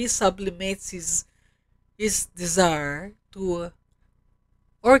 So he sublimates his his desire to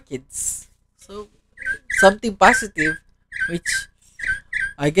orchids. So something positive, which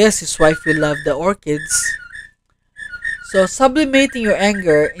I guess his wife will love the orchids. So sublimating your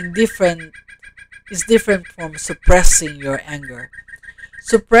anger in different is different from suppressing your anger.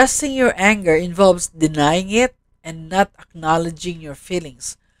 Suppressing your anger involves denying it and not acknowledging your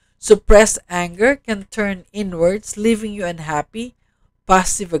feelings. Suppressed anger can turn inwards, leaving you unhappy,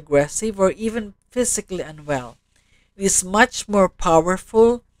 passive aggressive, or even physically unwell. It is much more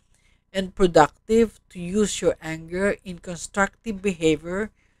powerful and productive to use your anger in constructive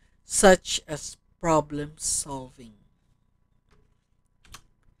behavior such as problem solving.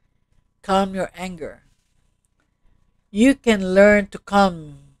 Calm your anger. You can learn to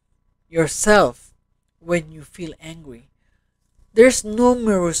calm yourself when you feel angry. There's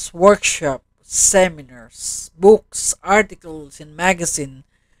numerous workshops, seminars, books, articles in magazine,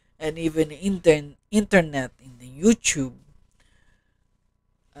 and even internet in the YouTube.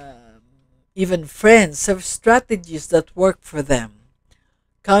 Um, Even friends have strategies that work for them.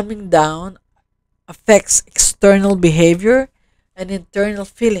 Calming down affects external behavior and internal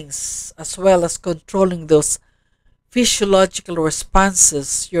feelings, as well as controlling those physiological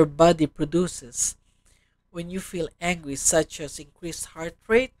responses your body produces when you feel angry, such as increased heart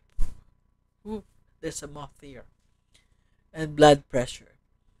rate. Ooh, there's a moth here. And blood pressure.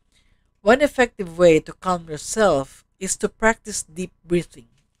 One effective way to calm yourself is to practice deep breathing,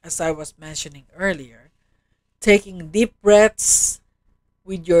 as I was mentioning earlier. Taking deep breaths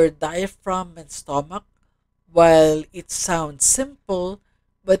with your diaphragm and stomach, while it sounds simple,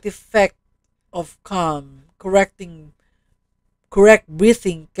 but effect of calm, correct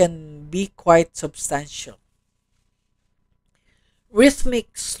breathing can be quite substantial.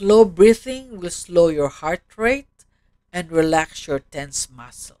 Rhythmic slow breathing will slow your heart rate and relax your tense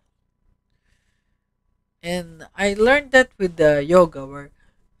muscle. And I learned that with the yoga, where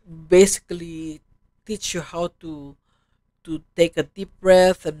basically teach you how to take a deep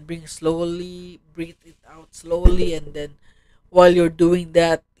breath and breathe it out slowly, and then while you're doing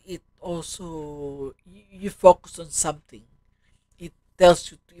that, it also you focus on something. It tells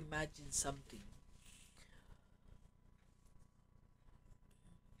you to imagine something.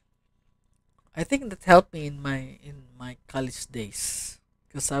 I think that helped me in my college days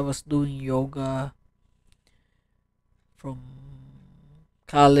because I was doing yoga from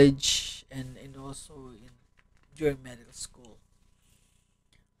college and also during medical school.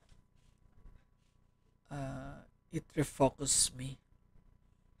 It refocuses me.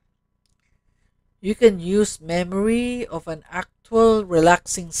 You can use memory of an actual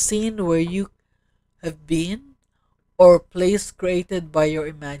relaxing scene where you have been or place created by your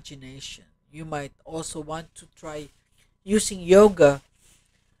imagination. You might also want to try using yoga.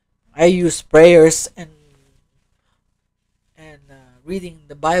 I use prayers and reading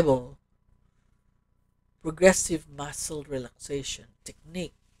the Bible, progressive muscle relaxation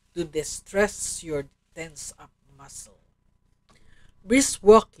technique to distress your tense up muscle. Brisk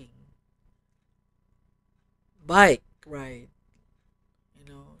walking, bike ride,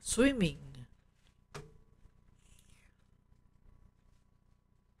 swimming.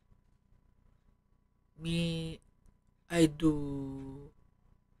 Me, I do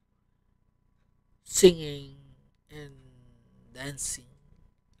singing and dancing,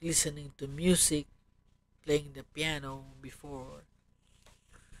 listening to music, playing the piano before,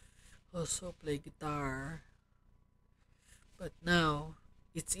 also play guitar. But now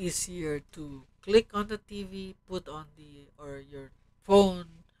it's easier to click on the TV, put on the or your phone.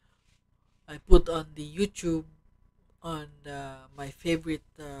 I put on the YouTube on my favorite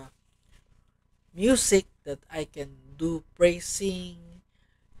music that I can do praising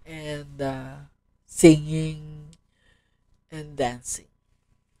and singing and dancing.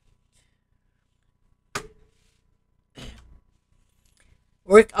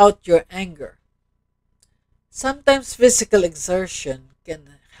 Work out your anger. Sometimes physical exertion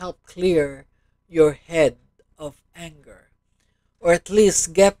can help clear your head of anger, or at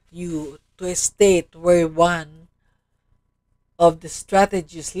least get you to a state where one of the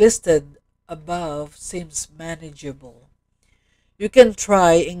strategies listed above seems manageable. You can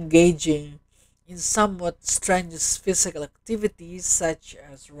try engaging in somewhat strenuous physical activities such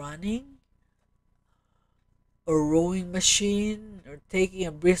as running, a rowing machine, or taking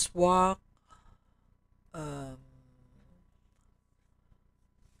a brisk walk. Um,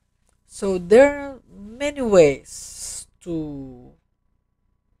 so there are many ways to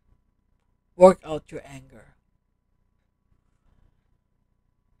work out your anger.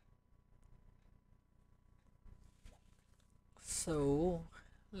 So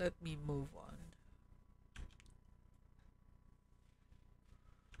let me move on.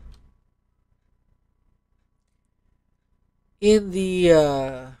 In the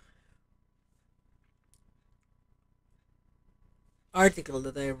article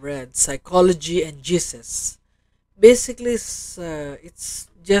that I read, Psychology and Jesus, basically it's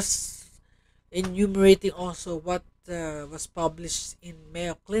just enumerating also what was published in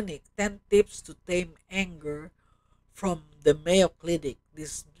Mayo Clinic, 10 tips to tame anger from the Mayo Clinic.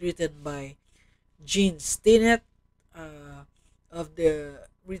 This is written by Gene Stinnett, of the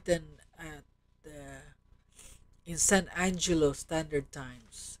written at in San Angelo Standard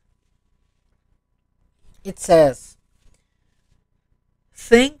Times. It says,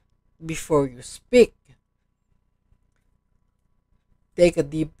 think before you speak. Take a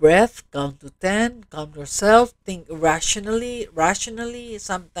deep breath, count to 10, calm yourself, think rationally.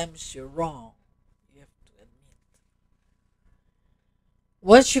 Sometimes you're wrong. You have to admit.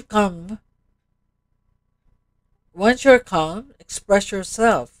 Once you come, once you're calm, express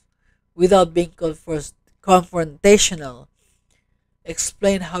yourself without being confrontational.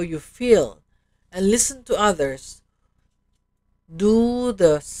 Explain how you feel and listen to others. Do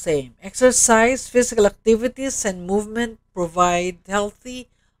the same. Exercise, physical activities, and movement provide healthy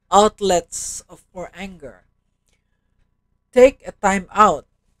outlets for anger. Take a time out.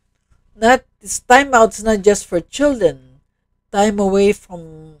 Not this time out is not just for children. Time away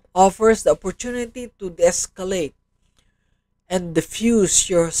from offers the opportunity to de-escalate and diffuse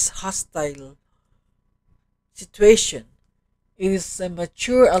your hostile situation. It is a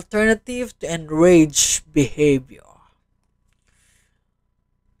mature alternative to enraged behavior.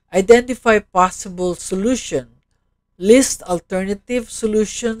 Identify possible solution. List alternative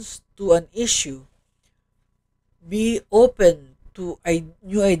solutions to an issue. Be open to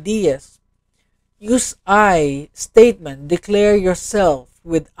new ideas. Use I statement. Declare yourself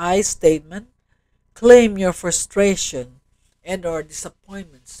with I statement. Claim your frustration and or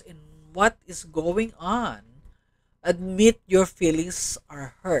disappointments in what is going on. Admit your feelings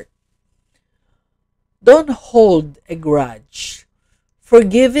are hurt. Don't hold a grudge.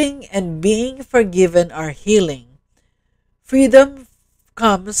 Forgiving and being forgiven are healing. Freedom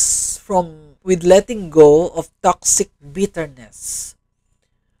comes from with letting go of toxic bitterness.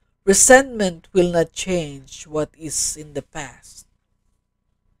 Resentment will not change what is in the past.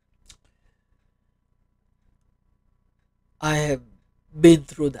 I have been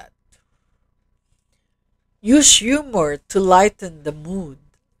through that. Use humor to lighten the mood.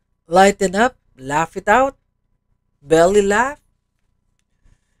 Lighten up, laugh it out, belly laugh.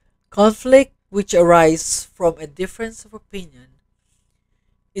 Conflict which arise from a difference of opinion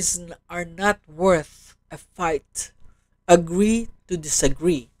are not worth a fight. Agree to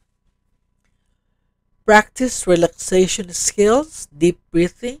disagree. Practice relaxation skills, deep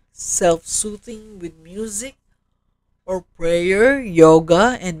breathing, self-soothing with music or prayer,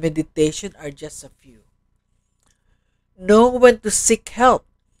 yoga, and meditation are just a few. Know when to seek help.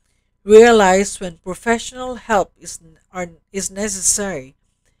 Realize when professional help is necessary.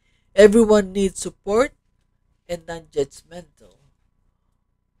 Everyone needs support and non-judgmental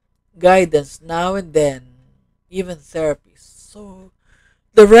guidance now and then, even therapists. So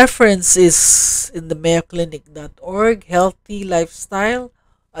the reference is in the mayoclinic.org, Healthy Lifestyle,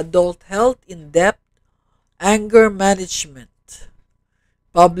 Adult Health in Depth, Anger Management,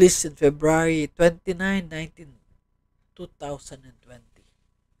 published in February 29, 2020.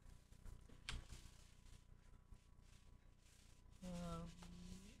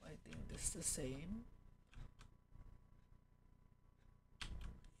 I think this is the same.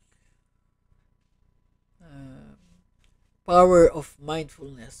 Um, Power of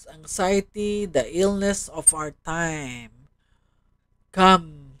mindfulness. Anxiety, the illness of our time,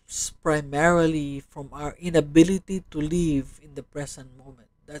 comes primarily from our inability to live in the present moment.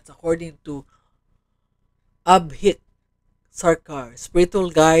 That's according to Abhik Sarkar,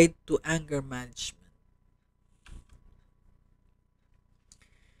 Spiritual Guide to Anger Management.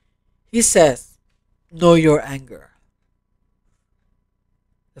 He says, know your anger.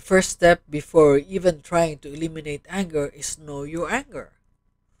 The first step before even trying to eliminate anger is know your anger.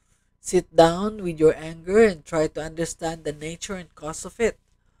 Sit down with your anger and try to understand the nature and cause of it.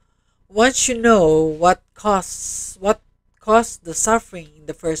 Once you know what caused the suffering in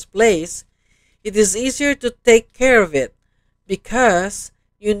the first place, it is easier to take care of it because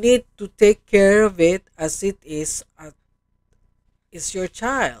you need to take care of it as it is your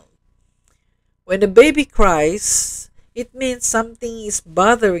child. When a baby cries, it means something is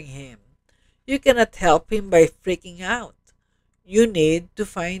bothering him. You cannot help him by freaking out. You need to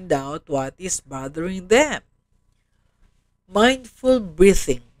find out what is bothering them. Mindful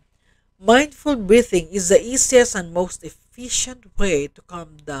breathing. Mindful breathing is the easiest and most efficient way to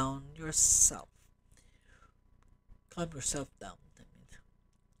calm down yourself. calm yourself down.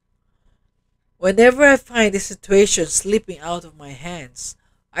 Whenever I find the situation slipping out of my hands,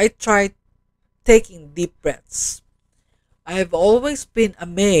 I try taking deep breaths. I have always been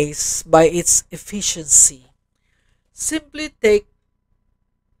amazed by its efficiency. Simply take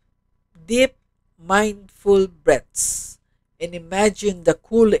deep, mindful breaths and imagine the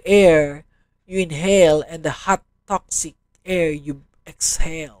cool air you inhale and the hot, toxic air you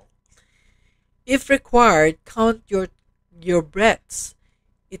exhale. If required, count your breaths.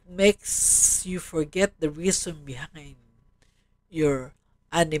 It makes you forget the reason behind your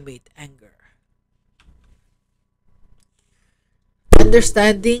animate anger.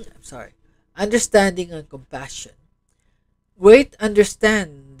 Understanding and compassion. Great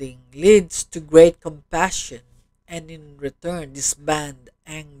understanding leads to great compassion, and in return disband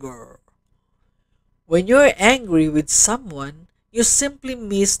anger. When you're angry with someone, you simply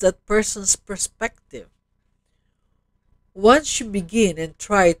miss that person's perspective. Once you begin and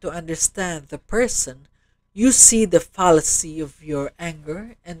try to understand the person, you see the fallacy of your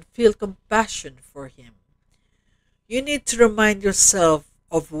anger and feel compassion for him. You need to remind yourself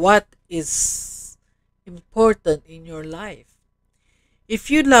of what is important in your life.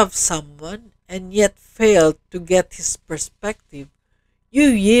 If you love someone and yet fail to get his perspective, you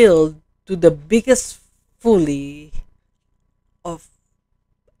yield to the biggest folly of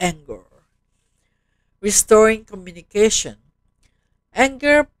anger. Restoring communication.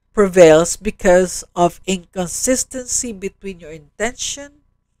 Anger prevails because of inconsistency between your intention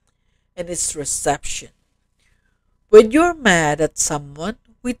and its reception. When you're mad at someone,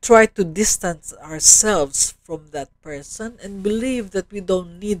 we try to distance ourselves from that person and believe that we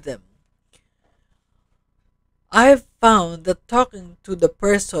don't need them. I've found that talking to the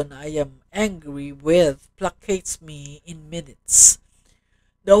person I am angry with placates me in minutes.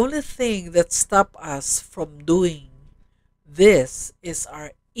 The only thing that stops us from doing this is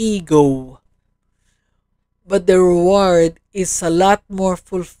our ego, but the reward is a lot more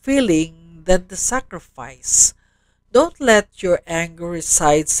fulfilling than the sacrifice. Don't let your anger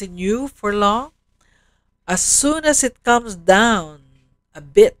resides in you for long. As soon as it comes down a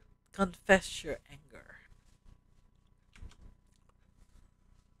bit, confess your anger.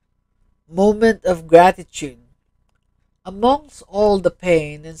 Moment of gratitude. Amongst all the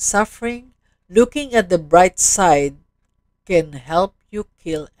pain and suffering, looking at the bright side can help you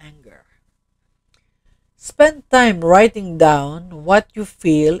kill anger. Spend time writing down what you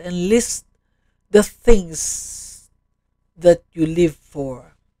feel and list the things that you live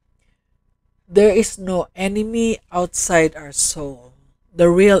for. There is no enemy outside our soul. The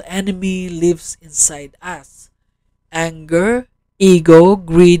real enemy lives inside us. Anger, ego,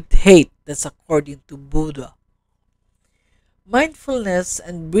 greed, hate. That's according to Buddha. Mindfulness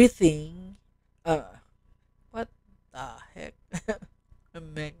and breathing. What the heck?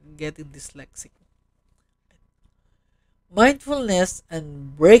 I'm getting dyslexic. Mindfulness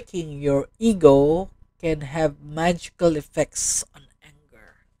and breaking your ego can have magical effects on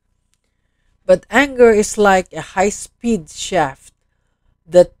anger. But anger is like a high speed shaft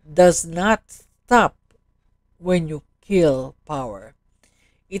that does not stop when you kill power.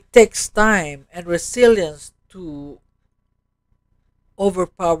 It takes time and resilience to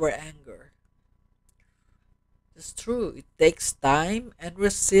overpower anger. It's true, it takes time and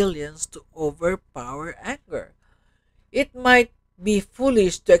resilience to overpower anger. It might be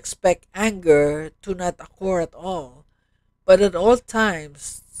foolish to expect anger to not occur at all, but at all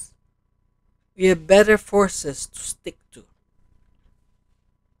times, we have better forces to stick to.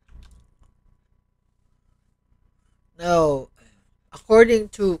 Now, according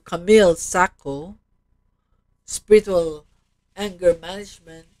to Camille Sacco, Spiritual Anger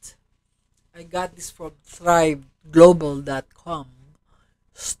Management, I got this from thriveglobal.com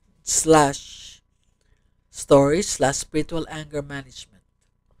slash stories slash spiritual anger management.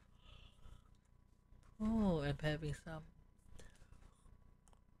 Oh, I'm having some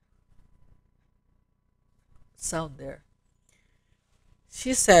sound there.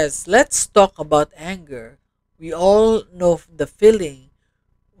 She says, let's talk about anger. We all know the feeling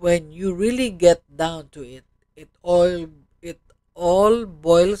when you really get down to it. It all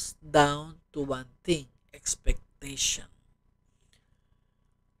boils down to one thing, expectation.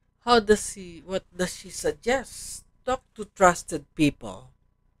 What does she suggest? Talk to trusted people.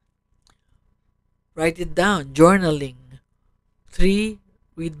 Write it down, journaling. 3,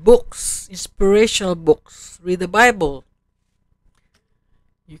 read books, inspirational books. Read the Bible.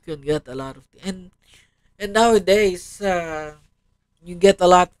 You can get a lot of and nowadays you get a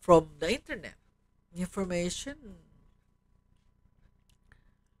lot from the internet information,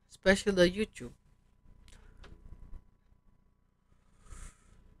 especially the YouTube.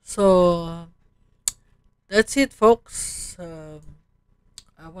 So that's it, folks.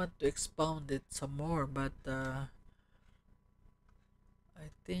 I want to expound it some more, but I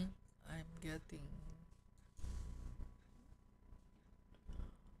think I'm getting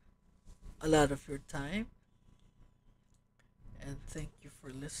a lot of your time, and thank you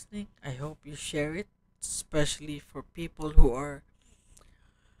for listening. I hope you share it, especially for people who are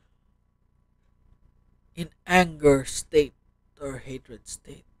in anger state or hatred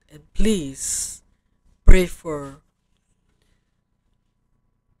state. And please pray for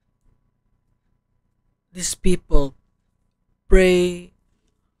these people. Pray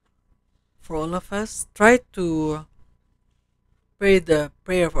for all of us. Try to pray the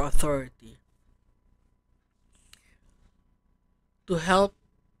prayer of authority to help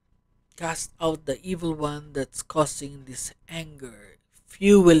cast out the evil one that's causing this anger,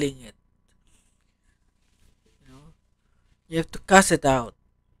 fueling it. You know, you have to cast it out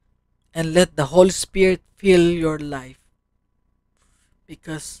and let the Holy Spirit fill your life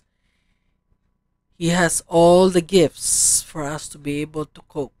because He has all the gifts for us to be able to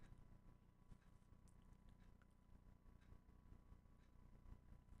cope.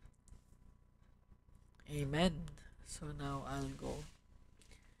 Amen. So now I'll go.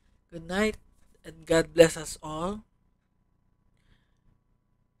 Good night and God bless us all.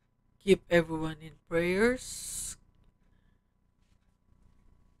 Keep everyone in prayers.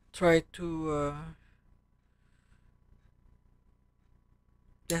 Try to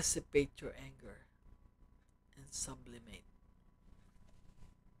dissipate your anger and sublimate.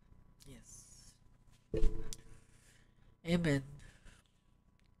 Yes. Amen.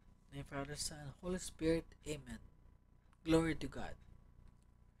 My Father, Son, Holy Spirit. Amen. Glory to God.